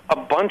 a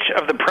bunch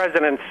of the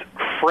president's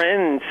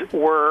friends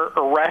were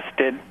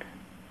arrested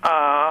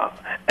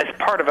as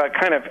part of a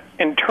kind of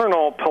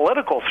internal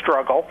political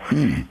struggle,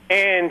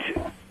 and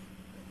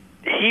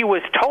he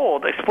was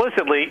told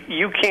explicitly,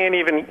 you can't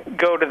even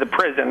go to the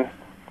prison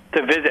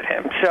to visit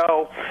him.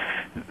 So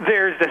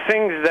there's the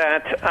things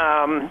that,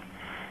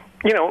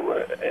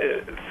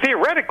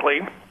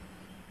 theoretically,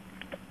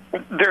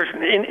 there's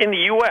in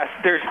the U.S.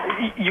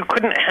 you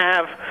couldn't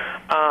have,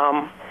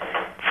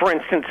 for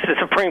instance, the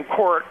Supreme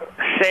Court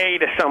say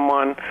to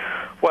someone,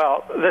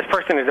 well, this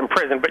person is in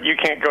prison, but you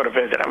can't go to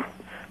visit him.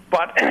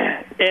 But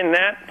in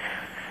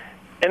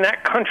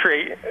that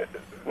country,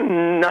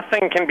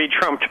 nothing can be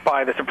trumped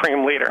by the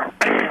Supreme Leader.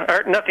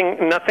 Or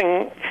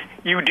nothing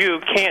you do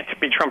can't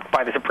be trumped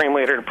by the Supreme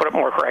Leader, to put it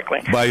more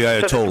correctly. By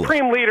Ayatollah. So the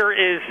Supreme Leader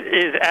is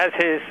as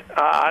his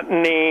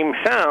name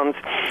sounds,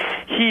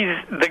 he's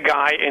the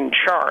guy in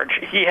charge.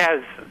 He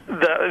has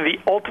the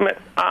ultimate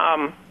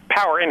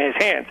power in his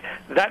hands.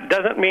 That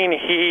doesn't mean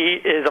he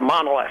is a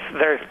monolith.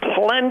 There's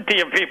plenty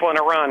of people in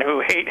Iran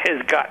who hate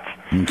his guts.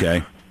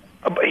 Okay.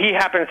 He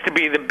happens to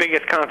be the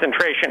biggest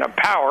concentration of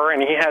power,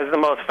 and he has the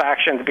most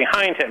factions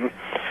behind him.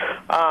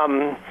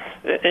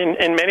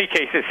 In many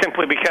cases,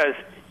 simply because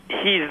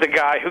he's the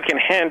guy who can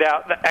hand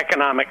out the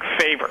economic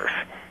favors.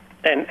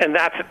 And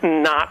that's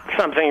not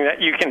something that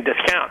you can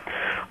discount.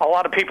 A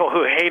lot of people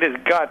who hate his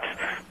guts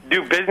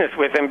do business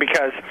with him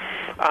because,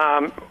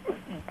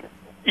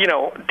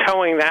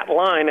 towing that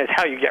line is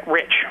how you get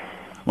rich.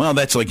 Well,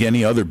 that's like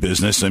any other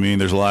business. I mean,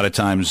 there's a lot of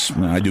times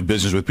I do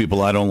business with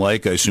people I don't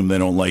like. I assume they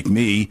don't like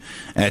me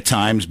at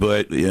times,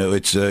 but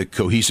it's a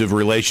cohesive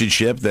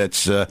relationship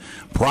that's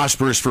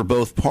prosperous for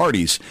both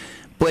parties.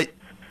 But,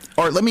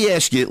 Art, let me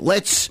ask you,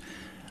 let's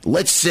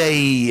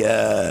say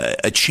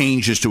a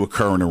change is to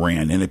occur in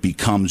Iran and it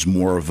becomes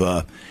more of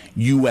a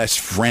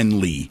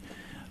U.S.-friendly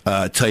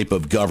type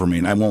of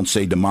government. I won't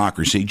say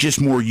democracy,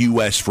 just more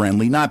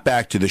U.S.-friendly, not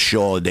back to the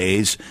Shah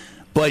days,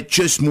 but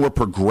just more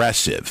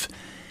progressive.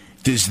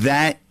 Does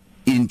that,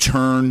 in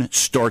turn,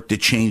 start to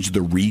change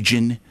the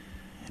region,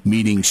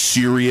 meaning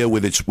Syria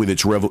with its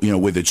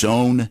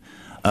own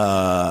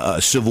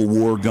civil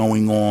war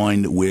going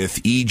on, with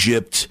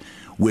Egypt,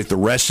 with the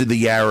rest of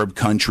the Arab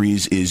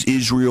countries? Is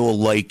Israel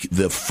like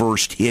the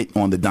first hit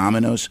on the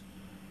dominoes?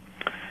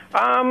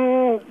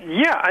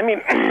 Yeah, I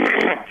mean,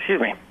 excuse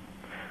me.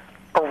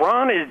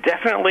 Iran is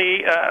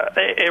definitely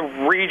a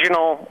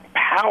regional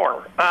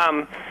power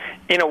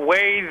in a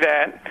way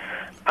that,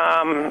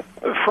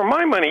 for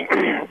my money,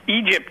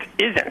 Egypt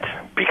isn't,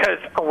 because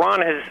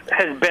Iran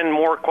has been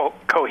more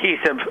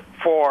cohesive,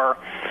 more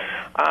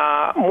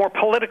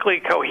politically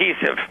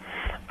cohesive.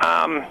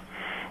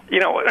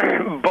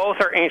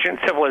 Both are ancient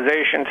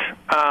civilizations,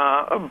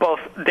 both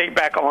date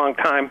back a long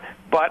time,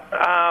 but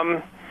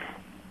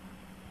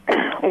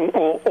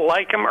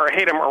like him or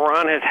hate him,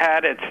 Iran has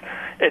had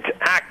its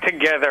act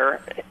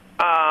together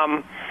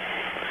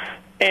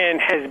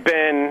and has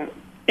been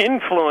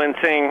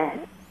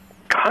influencing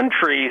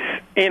countries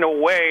in a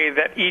way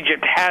that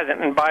Egypt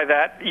hasn't, and by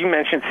that you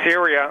mentioned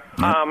Syria.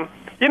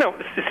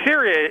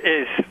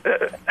 Syria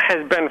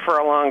has been for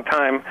a long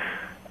time.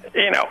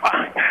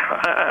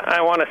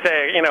 I want to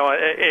say,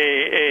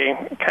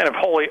 a kind of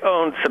wholly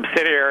owned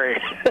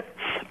subsidiary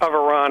of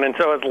Iran, and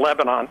so is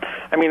Lebanon.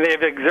 I mean,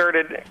 they've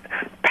exerted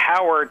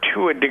power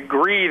to a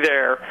degree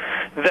there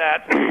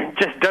that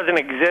just doesn't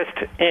exist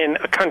in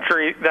a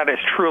country that is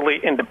truly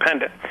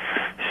independent.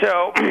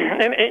 So,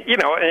 in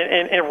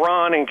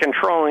Iran and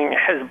controlling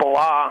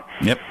Hezbollah,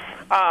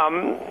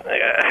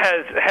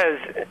 has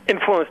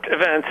influenced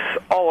events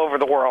all over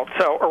the world.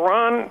 So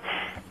Iran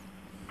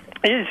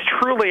is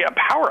truly a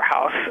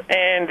powerhouse,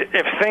 and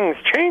if things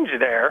change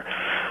there,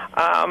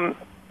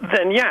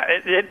 then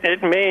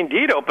it may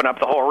indeed open up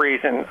the whole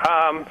region.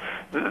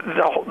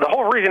 The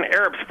whole reason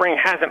Arab Spring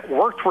hasn't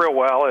worked real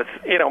well is,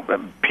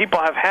 people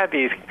have had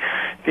these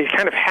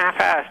kind of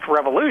half-assed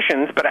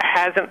revolutions, but it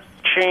hasn't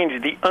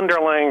changed the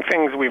underlying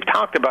things we've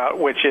talked about,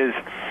 which is,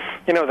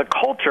 the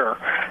culture,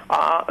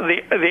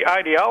 the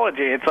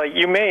ideology. It's like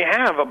you may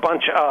have a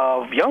bunch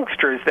of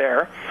youngsters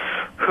there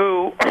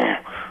who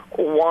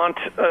want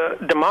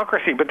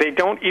democracy, but they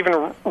don't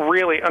even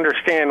really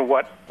understand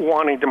what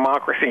wanting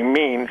democracy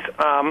means.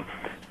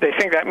 They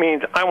think that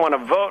means I want to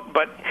vote,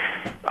 but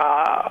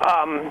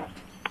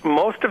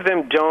most of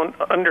them don't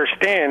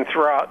understand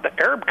throughout the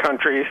Arab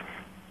countries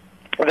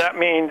that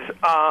means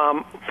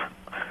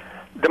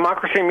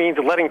democracy means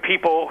letting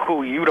people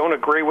who you don't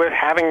agree with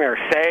having their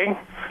say,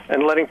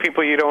 and letting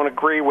people you don't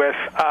agree with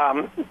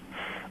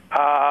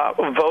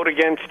vote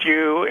against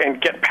you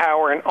and get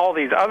power and all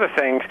these other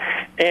things.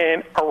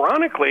 And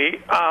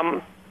ironically,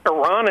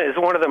 Iran is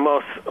one of the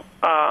most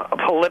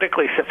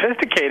politically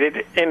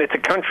sophisticated, and it's a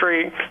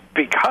country,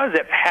 because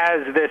it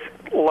has this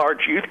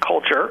large youth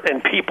culture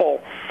and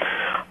people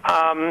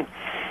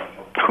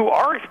who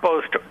are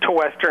exposed to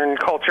Western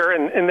culture,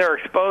 and they're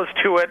exposed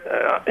to it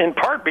in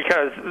part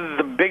because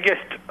the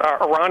biggest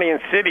Iranian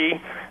city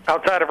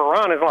outside of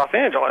Iran is Los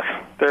Angeles.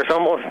 There's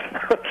almost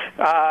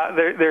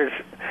there's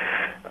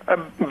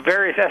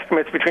various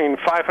estimates between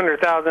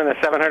 500,000 and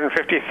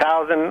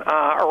 750,000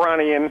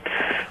 Iranian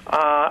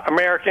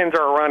Americans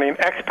or Iranian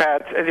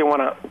expats, as you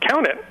want to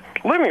count it,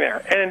 living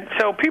there. And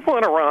so people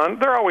in Iran,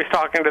 they're always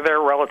talking to their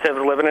relatives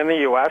living in the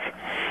U.S.,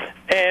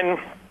 and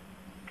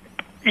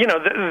you know,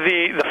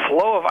 the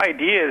flow of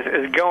ideas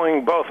is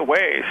going both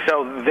ways.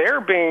 So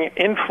they're being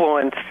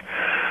influenced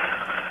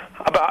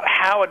about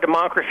how a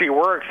democracy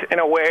works in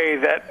a way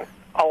that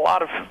a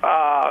lot of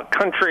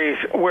countries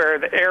where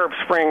the Arab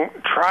Spring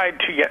tried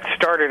to get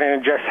started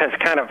and it just has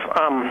kind of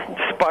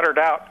sputtered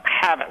out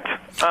haven't.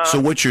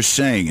 So what you're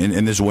saying,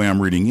 and this is the way I'm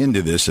reading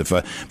into this, if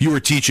you were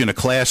teaching a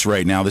class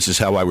right now, this is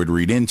how I would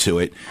read into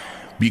it.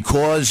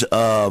 Because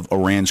of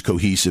Iran's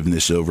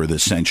cohesiveness over the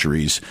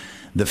centuries,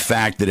 the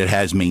fact that it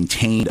has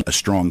maintained a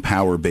strong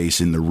power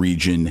base in the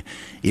region,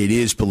 it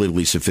is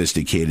politically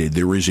sophisticated.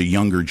 There is a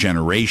younger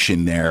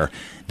generation there.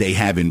 They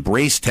have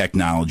embraced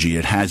technology.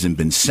 It hasn't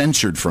been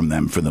censored from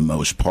them for the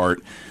most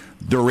part.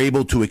 They're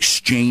able to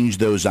exchange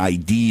those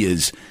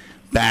ideas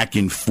back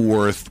and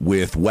forth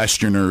with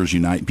Westerners,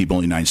 people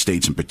in the United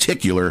States in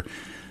particular.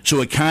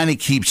 So it kind of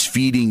keeps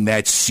feeding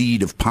that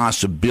seed of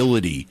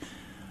possibility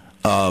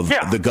of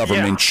the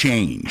government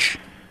change.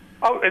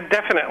 Oh,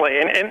 definitely.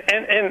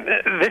 And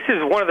this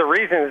is one of the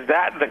reasons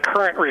that the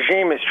current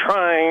regime is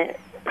trying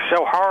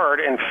so hard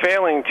and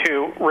failing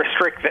to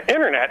restrict the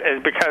Internet,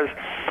 is because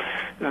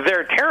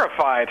they're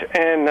terrified.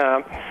 And,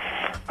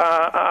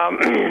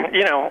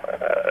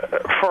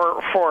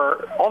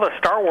 for all the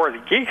Star Wars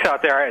geeks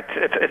out there,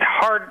 it's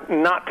hard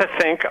not to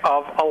think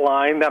of a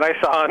line that I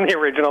saw in the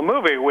original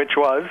movie, which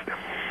was,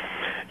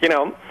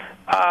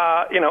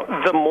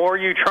 the more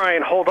you try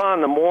and hold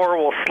on, the more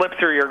will slip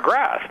through your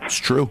grasp. It's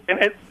true.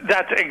 And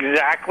that's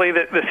exactly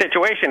the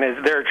situation,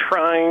 is they're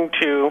trying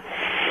to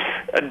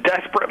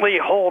desperately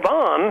hold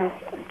on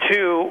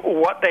to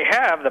what they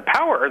have, the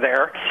power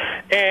there.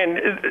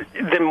 And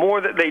the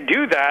more that they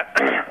do that,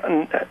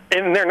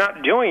 and they're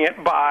not doing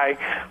it by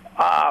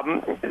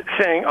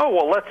saying, oh,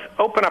 well, let's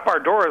open up our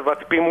doors,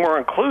 let's be more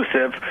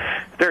inclusive.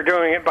 They're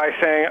doing it by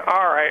saying,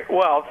 all right,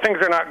 well, things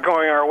are not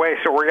going our way,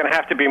 so we're going to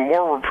have to be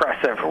more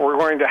repressive. We're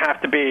going to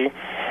have to be,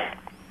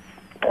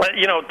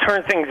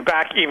 turn things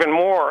back even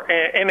more.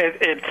 And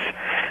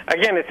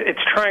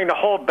it's trying to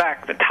hold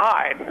back the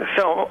tide.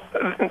 So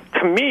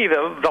to me,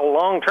 the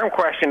long-term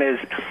question is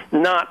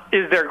not,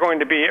 is there going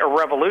to be a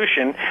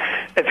revolution?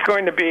 It's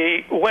going to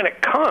be, when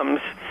it comes,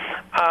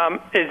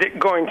 is it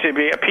going to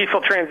be a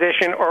peaceful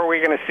transition, or are we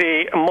going to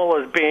see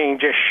mullahs being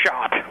just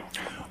shot?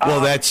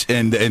 Well, that's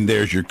and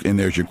there's your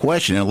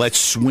question. And let's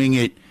swing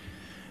it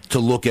to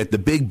look at the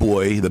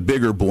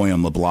bigger boy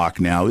on the block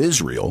now,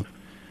 Israel.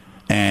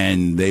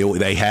 And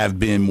they have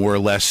been more or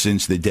less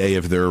since the day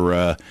of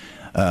their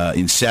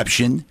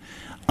inception.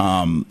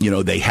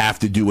 They have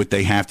to do what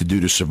they have to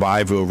do to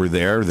survive over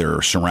there.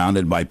 They're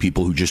surrounded by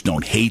people who just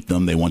don't hate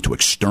them. They want to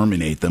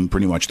exterminate them,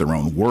 pretty much their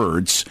own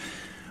words.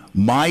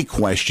 My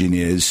question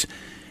is,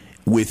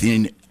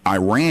 within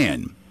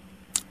Iran,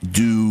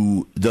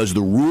 does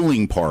the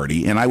ruling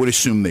party, and I would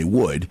assume they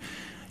would,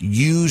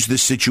 use the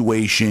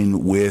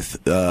situation with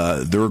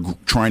they're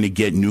trying to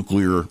get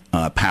nuclear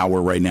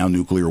power right now,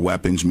 nuclear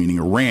weapons, meaning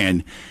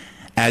Iran,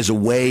 as a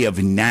way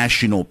of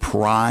national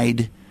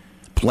pride,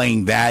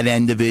 playing that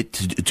end of it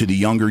to the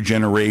younger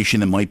generation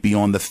that might be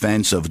on the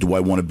fence of, do I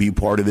want to be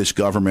part of this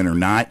government or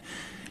not?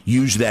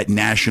 Use that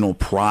national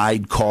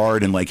pride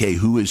card and hey,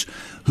 who is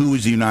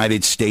the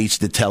United States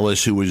to tell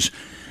us,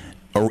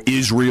 or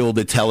Israel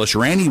to tell us,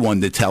 or anyone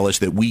to tell us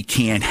that we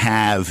can't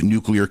have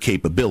nuclear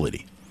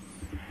capability?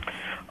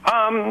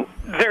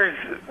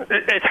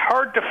 It's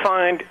hard to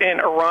find an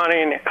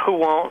Iranian who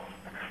won't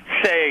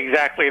say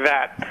exactly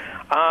that.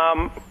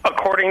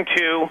 According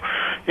to,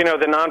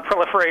 the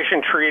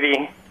Non-Proliferation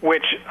Treaty,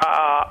 which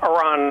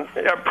Iran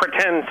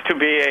pretends to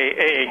be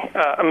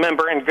a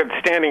member in good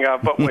standing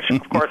of, but which,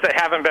 of course, they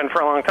haven't been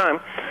for a long time.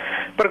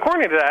 But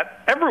according to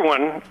that,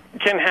 everyone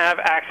can have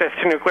access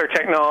to nuclear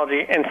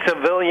technology and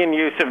civilian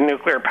use of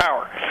nuclear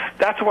power.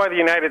 That's why the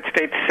United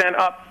States sent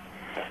up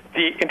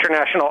the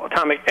International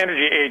Atomic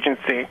Energy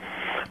Agency.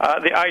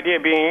 The idea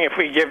being, if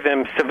we give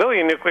them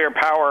civilian nuclear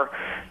power,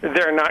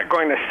 they're not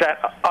going to set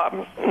up,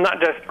 not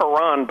just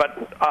Iran, but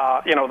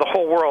the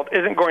whole world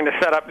isn't going to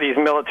set up these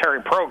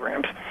military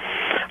programs.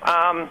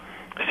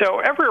 So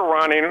every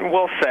Iranian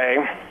will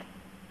say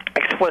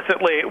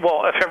explicitly,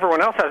 well, if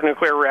everyone else has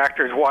nuclear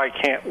reactors, why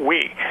can't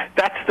we?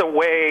 That's the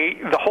way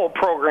the whole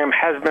program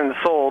has been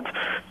sold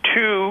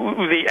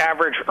to the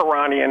average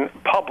Iranian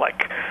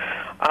public.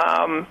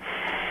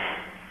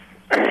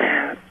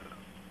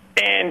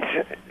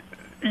 And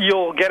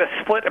you'll get a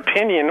split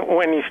opinion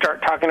when you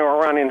start talking to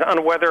Iranians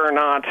on whether or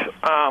not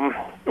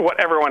what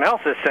everyone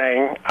else is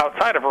saying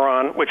outside of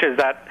Iran, which is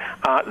that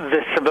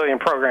this civilian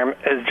program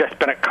has just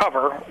been a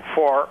cover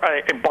for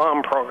a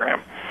bomb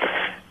program.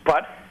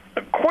 But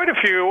quite a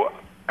few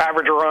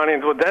average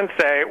Iranians would then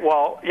say,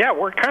 well, yeah,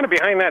 we're kind of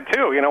behind that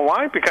too. You know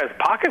why? Because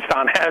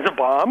Pakistan has a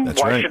bomb.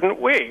 That's why right. shouldn't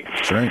we?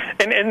 That's right.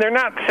 And they're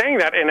not saying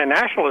that in a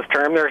nationalist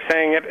term. They're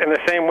saying it in the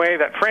same way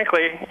that,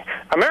 frankly,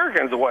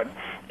 Americans would.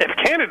 If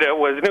Canada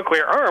was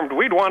nuclear armed,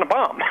 we'd want a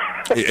bomb.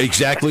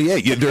 Exactly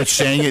it. They're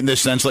saying it in the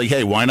sense like,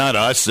 hey, why not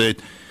us?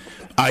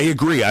 I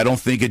agree. I don't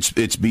think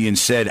it's being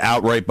said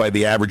outright by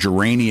the average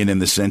Iranian in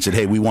the sense that,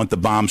 hey, we want the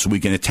bomb so we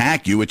can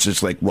attack you. It's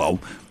just like, well,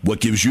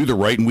 what gives you the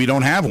right and we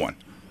don't have one?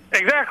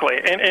 Exactly,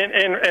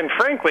 and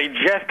frankly,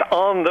 just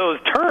on those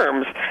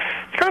terms,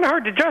 it's kind of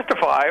hard to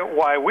justify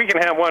why we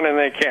can have one and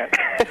they can't.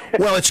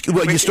 Well,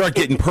 you start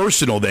getting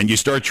personal then. You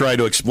start trying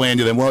to explain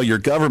to them, well, your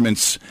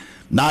government's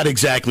not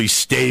exactly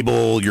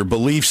stable, your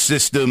belief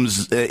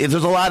systems, there's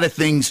a lot of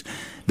things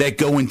that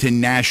go into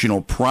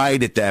national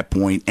pride at that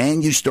point,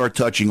 and you start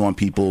touching on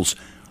people's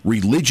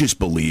religious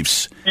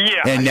beliefs.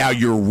 Yeah. And now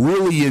you're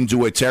really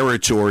into a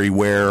territory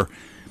where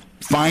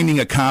finding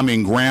a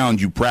common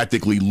ground, you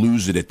practically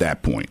lose it at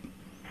that point.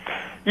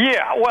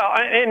 Yeah, well,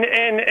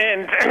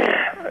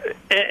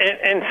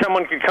 and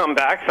someone could come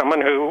back,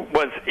 someone who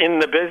was in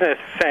the business,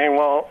 saying,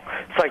 well,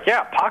 it's like,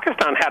 yeah,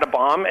 Pakistan had a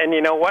bomb, and you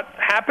know what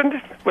happened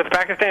with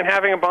Pakistan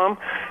having a bomb?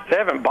 They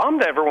haven't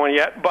bombed everyone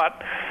yet,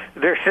 but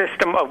their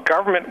system of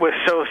government was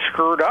so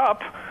screwed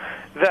up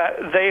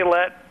that they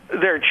let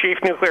their chief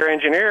nuclear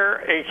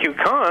engineer, A.Q.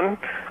 Khan,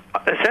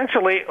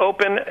 essentially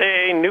open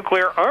a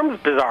nuclear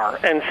arms bazaar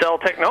and sell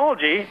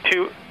technology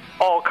to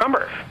all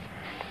comers.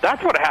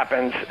 That's what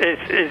happens is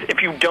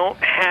if you don't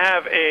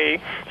have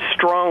a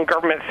strong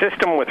government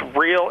system with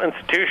real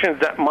institutions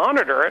that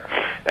monitor it,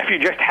 if you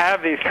just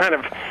have these kind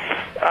of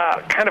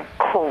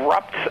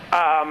corrupt,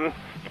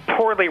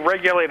 poorly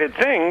regulated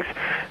things,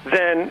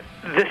 then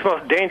this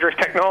most dangerous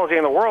technology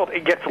in the world,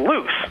 it gets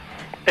loose.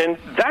 And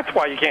that's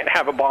why you can't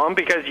have a bomb,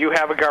 because you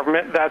have a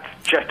government that's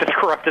just as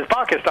corrupt as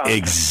Pakistan.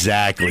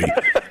 Exactly.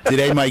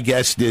 Today, my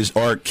guest is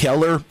Art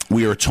Keller.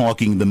 We are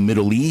talking the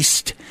Middle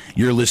East.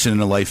 You're listening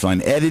to Life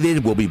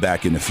Unedited. We'll be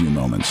back in a few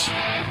moments.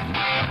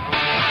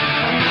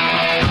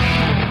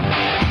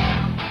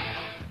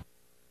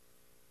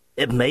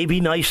 It may be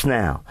nice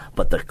now,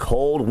 but the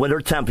cold winter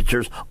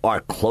temperatures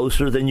are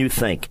closer than you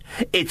think.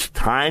 It's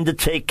time to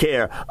take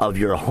care of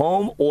your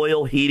home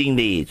oil heating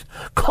needs.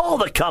 Call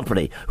the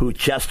company who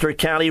Chester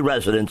County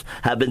residents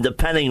have been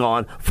depending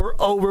on for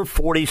over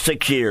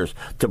 46 years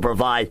to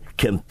provide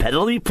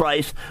competitively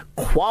priced,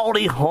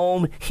 quality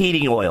home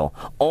heating oil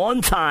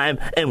on time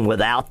and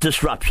without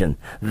disruption.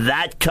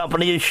 That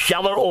company is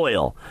Scheller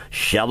Oil.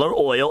 Scheller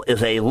Oil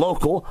is a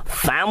local,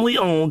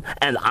 family-owned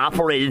and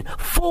operated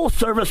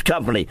full-service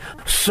company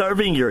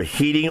serving your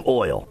heating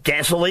oil,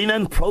 gasoline,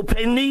 and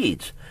propane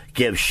needs.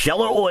 Give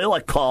Scheller Oil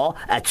a call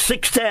at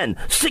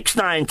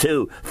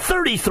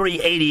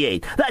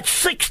 610-692-3388.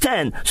 That's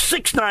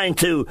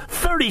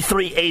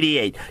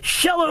 610-692-3388.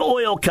 Scheller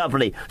Oil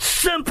Company,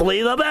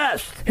 simply the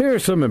best. Here are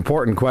some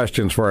important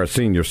questions for our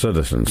senior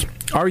citizens.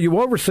 Are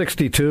you over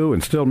 62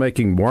 and still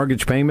making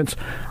mortgage payments?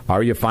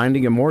 Are you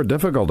finding it more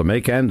difficult to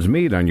make ends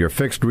meet on your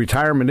fixed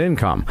retirement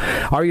income?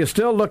 Are you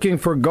still looking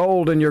for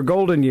gold in your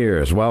golden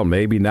years? Well,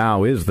 maybe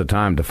now is the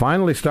time to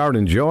finally start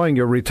enjoying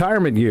your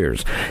retirement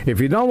years.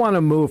 If you don't want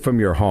to move from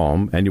your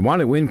home and you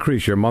want to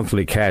increase your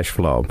monthly cash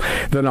flow,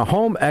 then a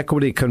home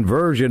equity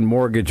conversion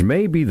mortgage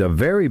may be the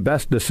very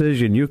best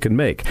decision you can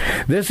make.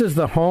 This is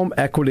the Home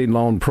Equity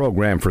Loan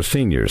Program for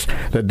seniors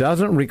that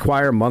doesn't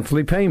require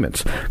monthly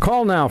payments.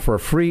 Call now for a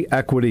free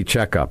equity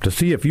checkup to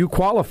see if you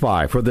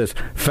qualify for this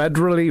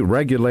federally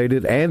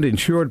regulated and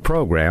insured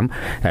program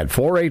at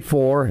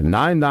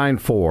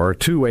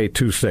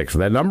 484-994-2826.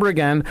 That number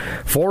again,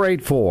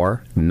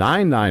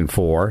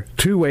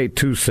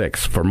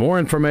 484-994-2826. For more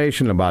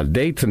information about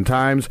dates and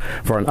times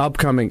for an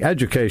upcoming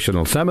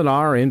educational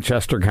seminar in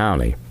Chester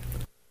County.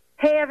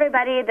 Hey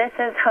everybody, this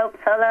is Hope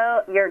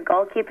Solo, your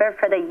goalkeeper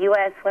for the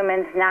U.S.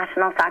 Women's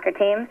National Soccer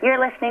Team. You're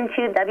listening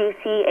to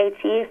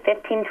WCHE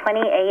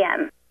 1520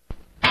 AM.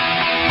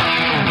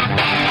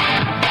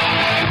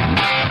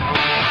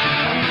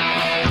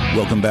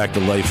 Welcome back to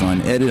Life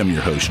Unedited. I'm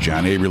your host,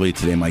 John Aberle.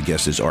 Today my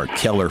guest is Art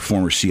Keller,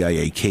 former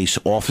CIA case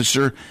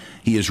officer.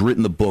 He has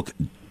written the book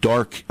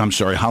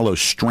Hollow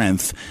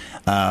Strength.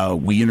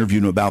 We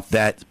interviewed him about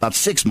that about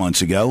 6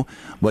 months ago.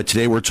 But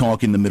today we're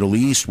talking the Middle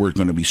East. We're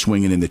going to be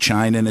swinging into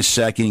China in a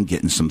second,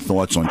 getting some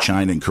thoughts on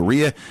China and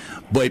Korea.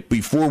 But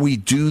before we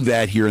do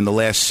that here in the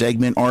last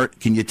segment, Art,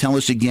 can you tell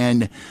us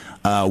again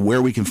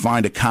where we can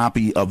find a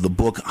copy of the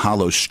book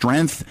Hollow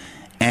Strength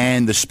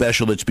and the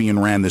special that's being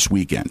ran this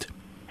weekend?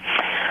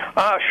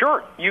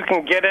 Sure. You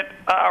can get it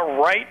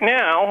right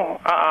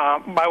now,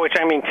 by which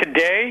I mean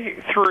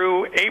today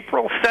through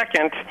April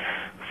 2nd,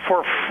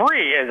 for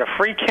free as a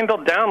free Kindle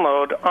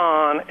download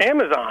on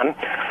Amazon.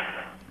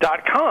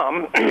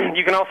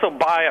 You can also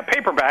buy a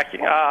paperback.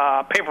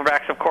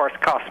 Paperbacks, of course,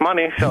 cost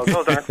money, so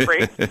those aren't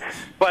free.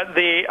 But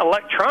the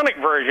electronic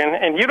version,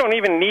 and you don't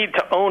even need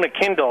to own a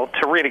Kindle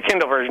to read a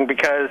Kindle version,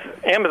 because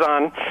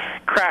Amazon,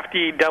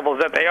 crafty devils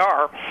that they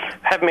are,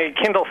 have made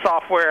Kindle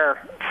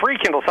software, free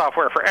Kindle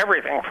software for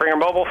everything, for your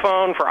mobile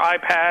phone, for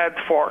iPads,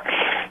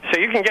 so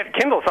you can get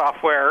Kindle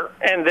software,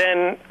 and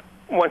then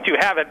once you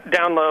have it,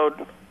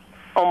 download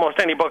almost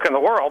any book in the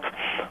world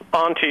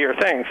onto your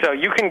thing. So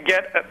you can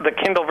get the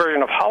Kindle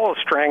version of Hollow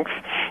Strength,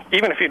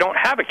 even if you don't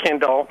have a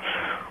Kindle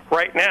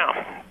right now.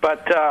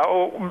 But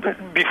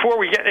before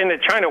we get into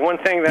China, one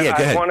thing that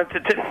I wanted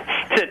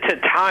to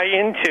tie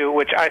into,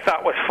 which I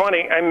thought was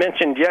funny, I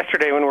mentioned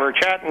yesterday when we were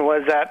chatting,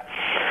 was that,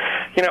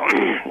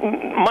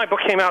 my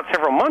book came out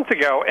several months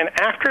ago, and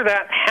after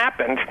that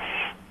happened,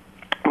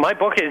 my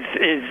book is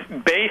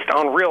based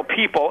on real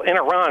people in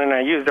Iran, and I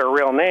use their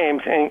real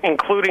names,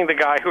 including the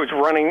guy who's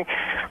running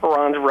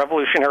Iran's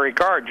Revolutionary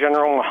Guard,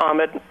 General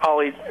Mohammad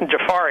Ali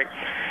Jafari.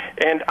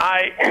 And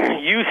I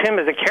use him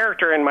as a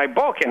character in my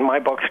book, and my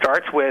book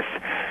starts with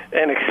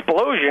an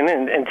explosion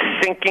and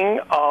sinking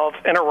of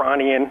an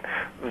Iranian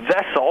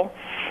vessel,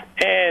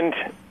 and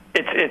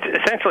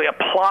it's essentially a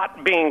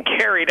plot being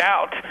carried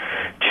out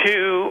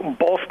to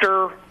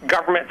bolster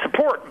government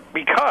support,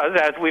 because,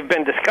 as we've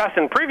been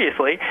discussing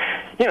previously,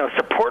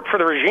 support for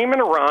the regime in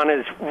Iran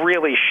is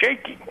really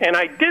shaky. And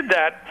I did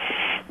that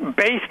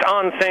based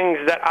on things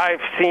that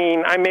I've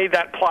seen. I made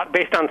that plot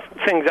based on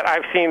things that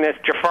I've seen this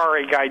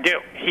Jafari guy do.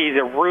 He's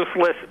a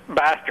ruthless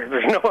bastard.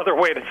 There's no other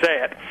way to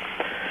say it.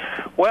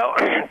 Well,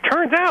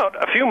 turns out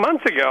a few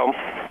months ago,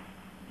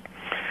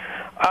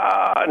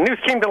 news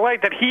came to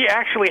light that he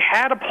actually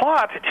had a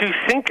plot to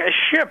sink a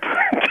ship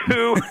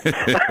to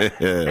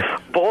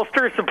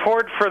bolster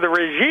support for the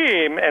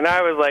regime, and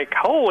I was like,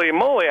 "Holy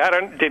moly!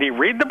 Did he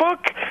read the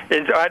book?"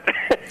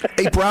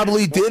 He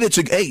probably did.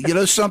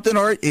 Something,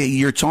 Art.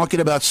 You're talking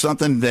about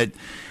something that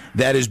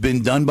has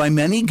been done by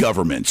many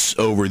governments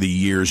over the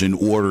years in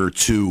order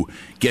to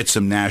get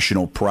some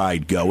national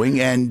pride going.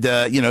 And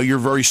you're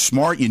very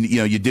smart.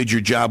 You did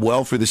your job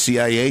well for the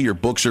CIA. Your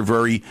books are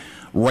very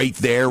right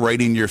there, right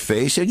in your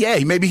face. And yeah,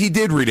 maybe he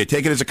did read it.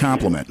 Take it as a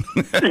compliment.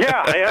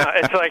 Yeah.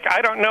 It's like,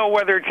 I don't know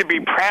whether to be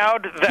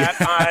proud that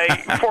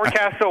I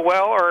forecast so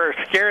well, or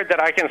scared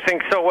that I can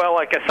think so well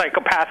like a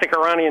psychopathic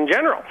Iranian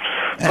general.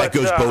 That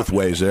goes both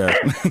ways there.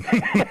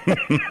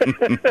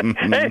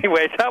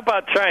 Anyways, how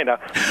about China?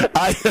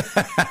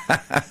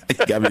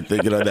 You got me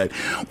thinking on that.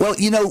 Well,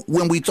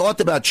 when we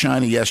talked about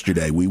China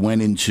yesterday, we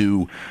went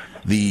into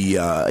the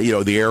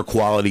air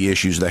quality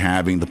issues they're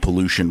having, the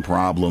pollution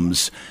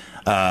problems,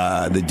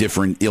 the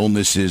different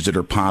illnesses that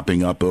are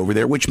popping up over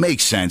there, which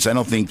makes sense. I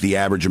don't think the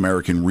average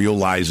American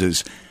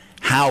realizes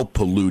how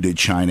polluted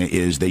China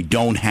is. They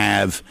don't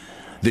have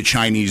the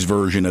Chinese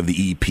version of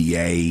the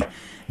EPA.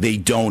 They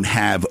don't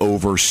have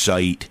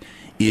oversight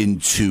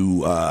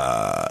into,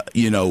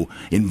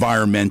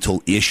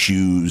 environmental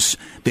issues.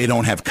 They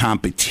don't have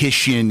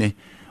competition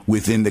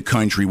within the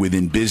country,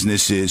 within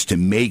businesses, to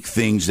make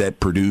things that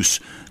produce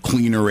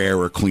cleaner air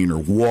or cleaner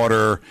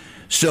water.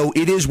 So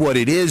it is what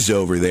it is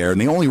over there.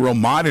 And the only real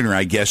monitor,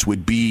 I guess,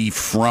 would be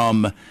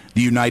from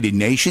the United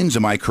Nations.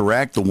 Am I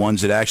correct? The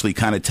ones that actually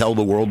kind of tell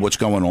the world what's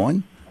going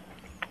on?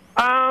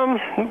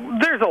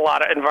 There's a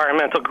lot of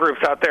environmental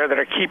groups out there that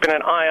are keeping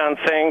an eye on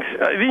things.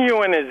 The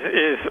UN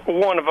is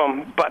one of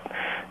them, but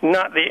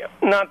not the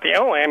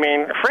only. I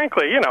mean,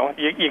 frankly,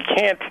 you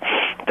can't.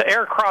 The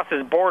air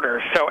crosses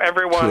borders, so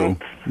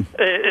everyone,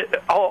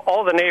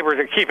 all the neighbors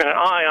are keeping an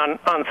eye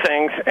on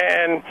things.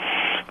 And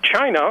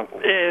China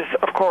is,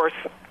 of course,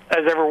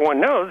 as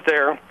everyone knows,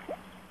 they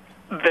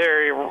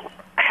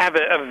have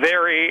a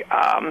very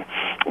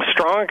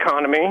strong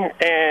economy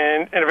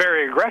and a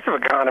very aggressive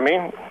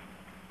economy.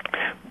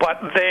 But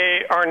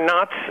they are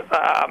not.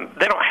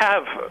 They don't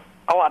have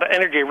a lot of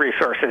energy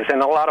resources,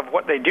 and a lot of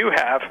what they do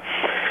have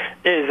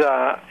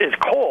is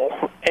coal.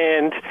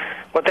 And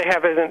what they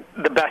have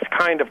isn't the best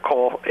kind of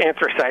coal,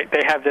 anthracite.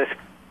 They have the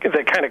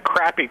kind of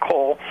crappy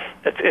coal.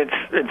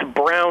 It's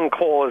brown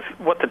coal is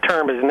what the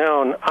term is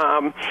known.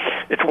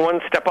 It's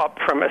one step up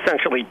from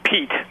essentially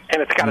peat,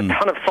 and it's got a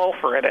ton of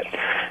sulfur in it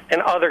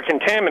and other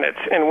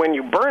contaminants. And when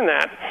you burn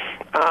that,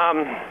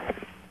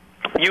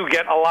 you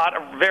get a lot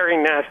of very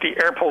nasty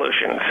air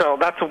pollution. So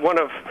that's one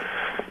of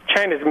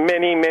China's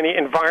many, many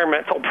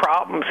environmental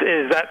problems,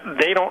 is that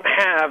they don't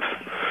have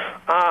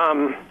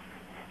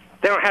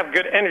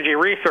good energy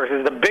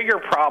resources. The bigger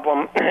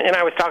problem, and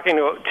I was talking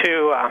to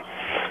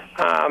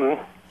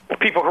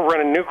people who run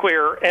a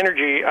nuclear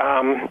energy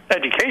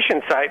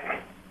education site,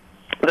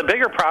 the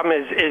bigger problem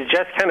is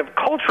just kind of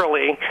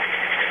culturally,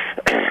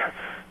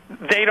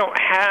 they don't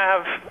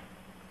have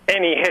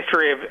any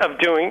history of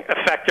doing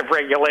effective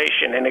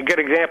regulation. And a good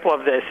example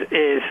of this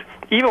is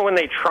even when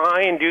they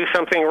try and do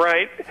something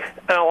right,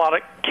 in a lot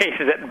of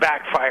cases it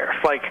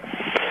backfires. Like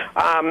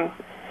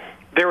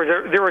there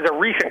was a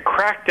recent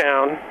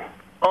crackdown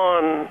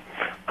on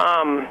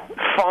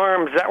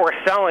farms that were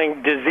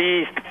selling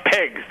diseased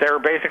pigs. They were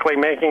basically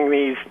making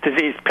these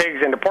diseased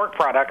pigs into pork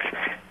products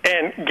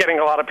and getting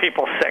a lot of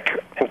people sick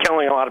and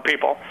killing a lot of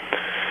people.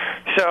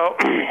 So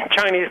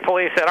Chinese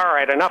police said, all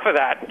right, enough of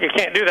that. You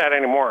can't do that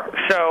anymore.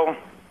 So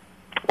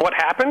what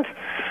happened?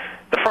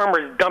 The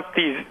farmers dumped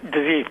these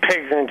diseased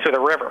pigs into the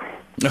river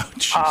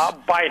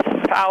by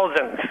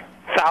thousands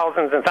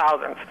and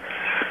thousands.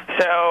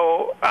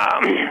 So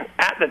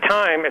at the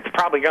time, it's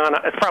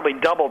probably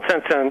doubled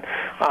since then.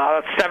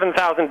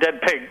 7,000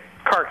 dead pig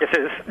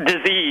carcasses,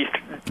 diseased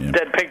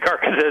dead pig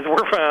carcasses,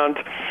 were found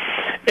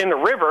in the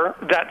river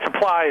that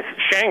supplies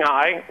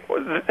Shanghai,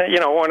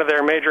 one of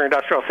their major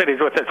industrial cities,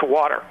 with its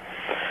water.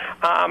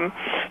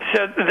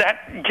 So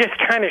that just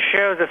kind of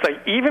shows us,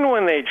 like, even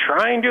when they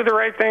try and do the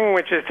right thing,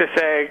 which is to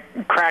say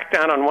crack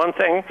down on one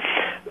thing,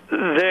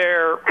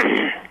 the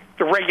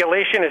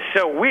regulation is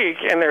so weak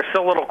and there's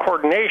so little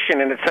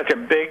coordination, and it's such a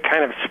big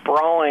kind of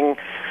sprawling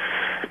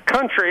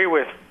country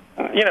with,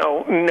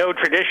 no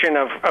tradition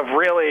of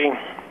really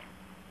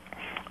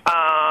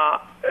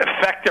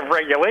effective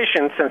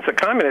regulation since the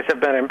communists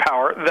have been in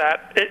power,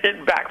 that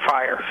it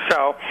backfires.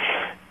 So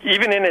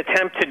even in an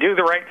attempt to do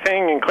the right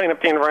thing and clean up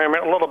the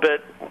environment a little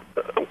bit,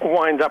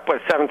 winds up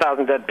with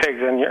 7,000 dead pigs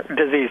and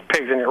diseased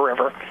pigs in your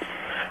river.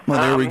 Well,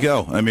 there we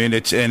go. I mean,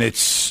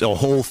 it's a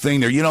whole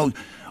thing there.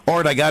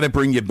 Art, I got to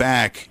bring you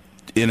back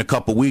in a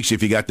couple weeks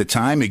if you got the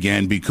time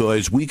again,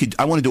 because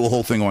I want to do a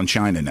whole thing on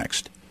China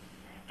next.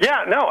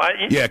 Yeah, no.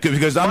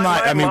 Because I'm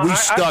not. I mean, we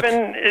stuck. I've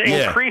been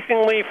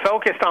increasingly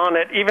focused on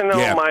it, even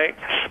though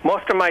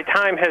most of my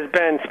time has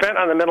been spent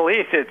on the Middle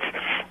East.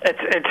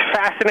 It's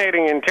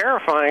fascinating and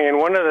terrifying. And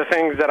one of the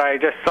things that I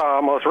just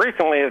saw most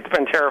recently that's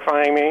been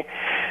terrifying me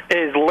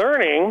is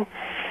learning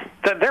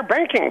that their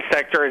banking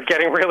sector is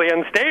getting really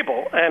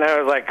unstable. And I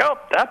was like, oh,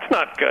 that's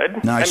not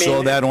good. No, I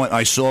saw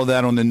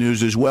that on the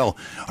news as well.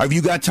 Have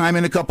you got time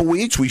in a couple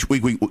weeks?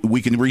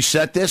 We can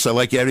reset this. I'd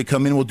like you to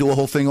come in. We'll do a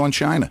whole thing on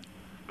China.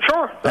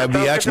 Sure. That'd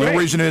be excellent. The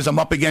reason is I'm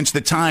up against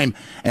the time,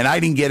 and I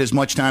didn't get as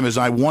much time as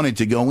I wanted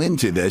to go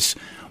into this.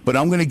 But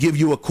I'm going to give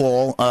you a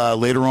call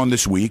later on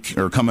this week,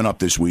 or coming up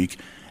this week,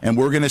 and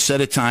we're going to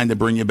set a time to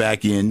bring you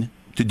back in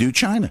to do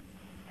China.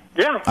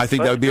 Yeah. I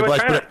think that would be a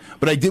blessing.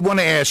 But I did want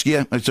to ask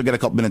you, I still got a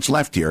couple minutes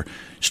left here,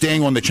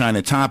 staying on the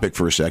China topic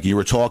for a second. You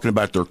were talking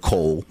about their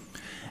coal,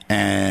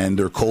 and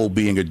their coal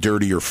being a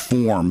dirtier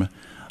form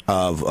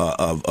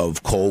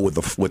of coal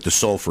with the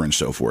sulfur and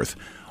so forth.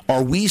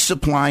 Are we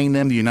supplying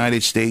them, the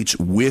United States,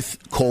 with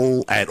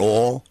coal at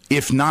all?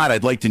 If not,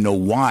 I'd like to know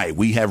why.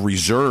 We have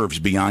reserves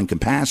beyond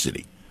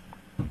capacity.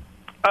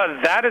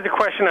 That is a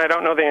question I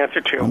don't know the answer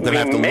to. I'm going to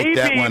have to look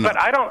that one up.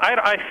 But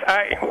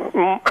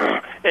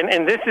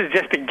and this is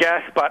just a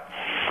guess, but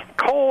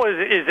coal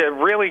is a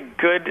really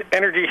good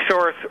energy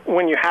source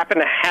when you happen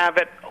to have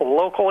it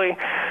locally.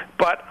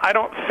 But I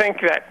don't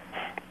think that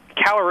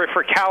calorie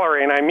for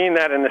calorie, and I mean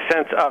that in the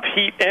sense of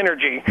heat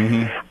energy,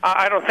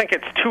 I don't think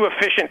it's too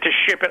efficient to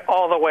ship it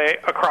all the way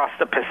across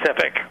the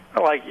Pacific.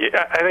 Like,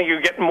 I think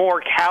you get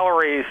more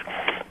calories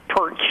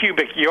per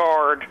cubic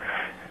yard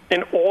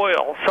in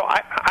oil. So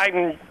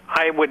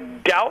I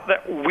would doubt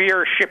that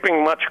we're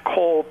shipping much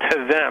coal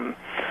to them.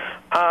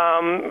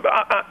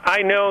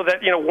 I know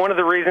that one of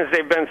the reasons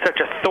they've been such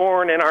a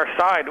thorn in our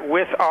side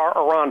with our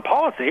Iran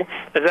policy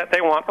is that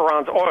they want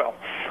Iran's oil.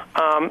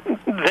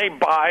 They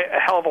buy a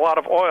hell of a lot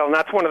of oil, and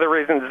that's one of the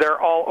reasons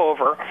they're all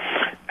over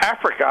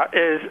Africa.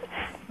 Is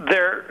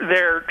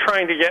they're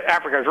trying to get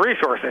Africa's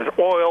resources,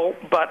 oil,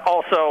 but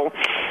also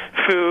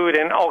food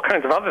and all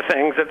kinds of other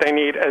things that they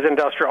need as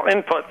industrial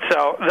input.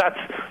 So that's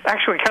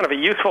actually kind of a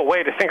useful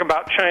way to think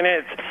about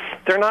China.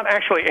 They're not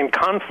actually in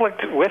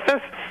conflict with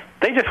us.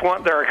 They just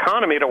want their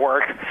economy to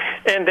work,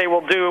 and they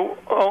will do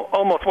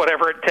almost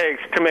whatever it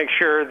takes to make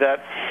sure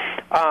that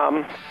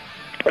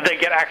they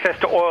get access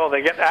to oil,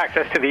 they get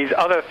access to these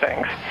other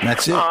things.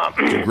 That's it.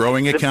 It's a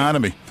growing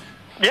economy.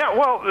 Yeah,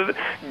 well,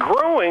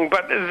 growing,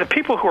 but the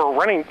people who are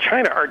running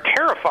China are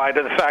terrified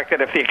of the fact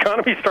that if the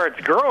economy starts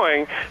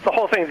growing, the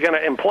whole thing's going to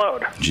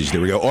implode. Jeez,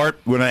 there we go. Art,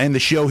 we're going to end the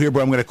show here, but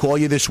I'm going to call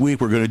you this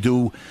week. We're going to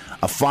do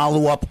a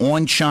follow-up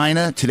on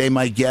China. Today,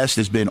 my guest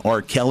has been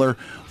Art Keller,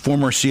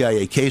 former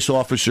CIA case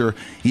officer.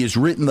 He has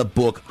written the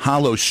book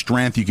Hollow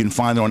Strength. You can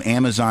find it on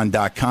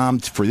Amazon.com.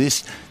 For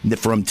this,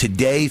 from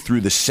today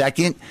through the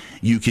 2nd,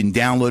 you can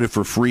download it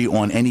for free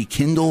on any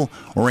Kindle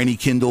or any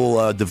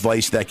Kindle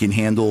device that can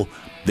handle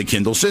the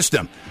Kindle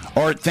system.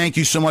 Art, thank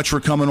you so much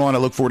for coming on. I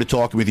look forward to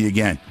talking with you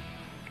again.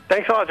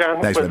 Thanks a lot,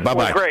 John. Thanks, man.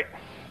 Bye-bye. It was great.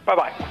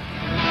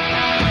 Bye-bye.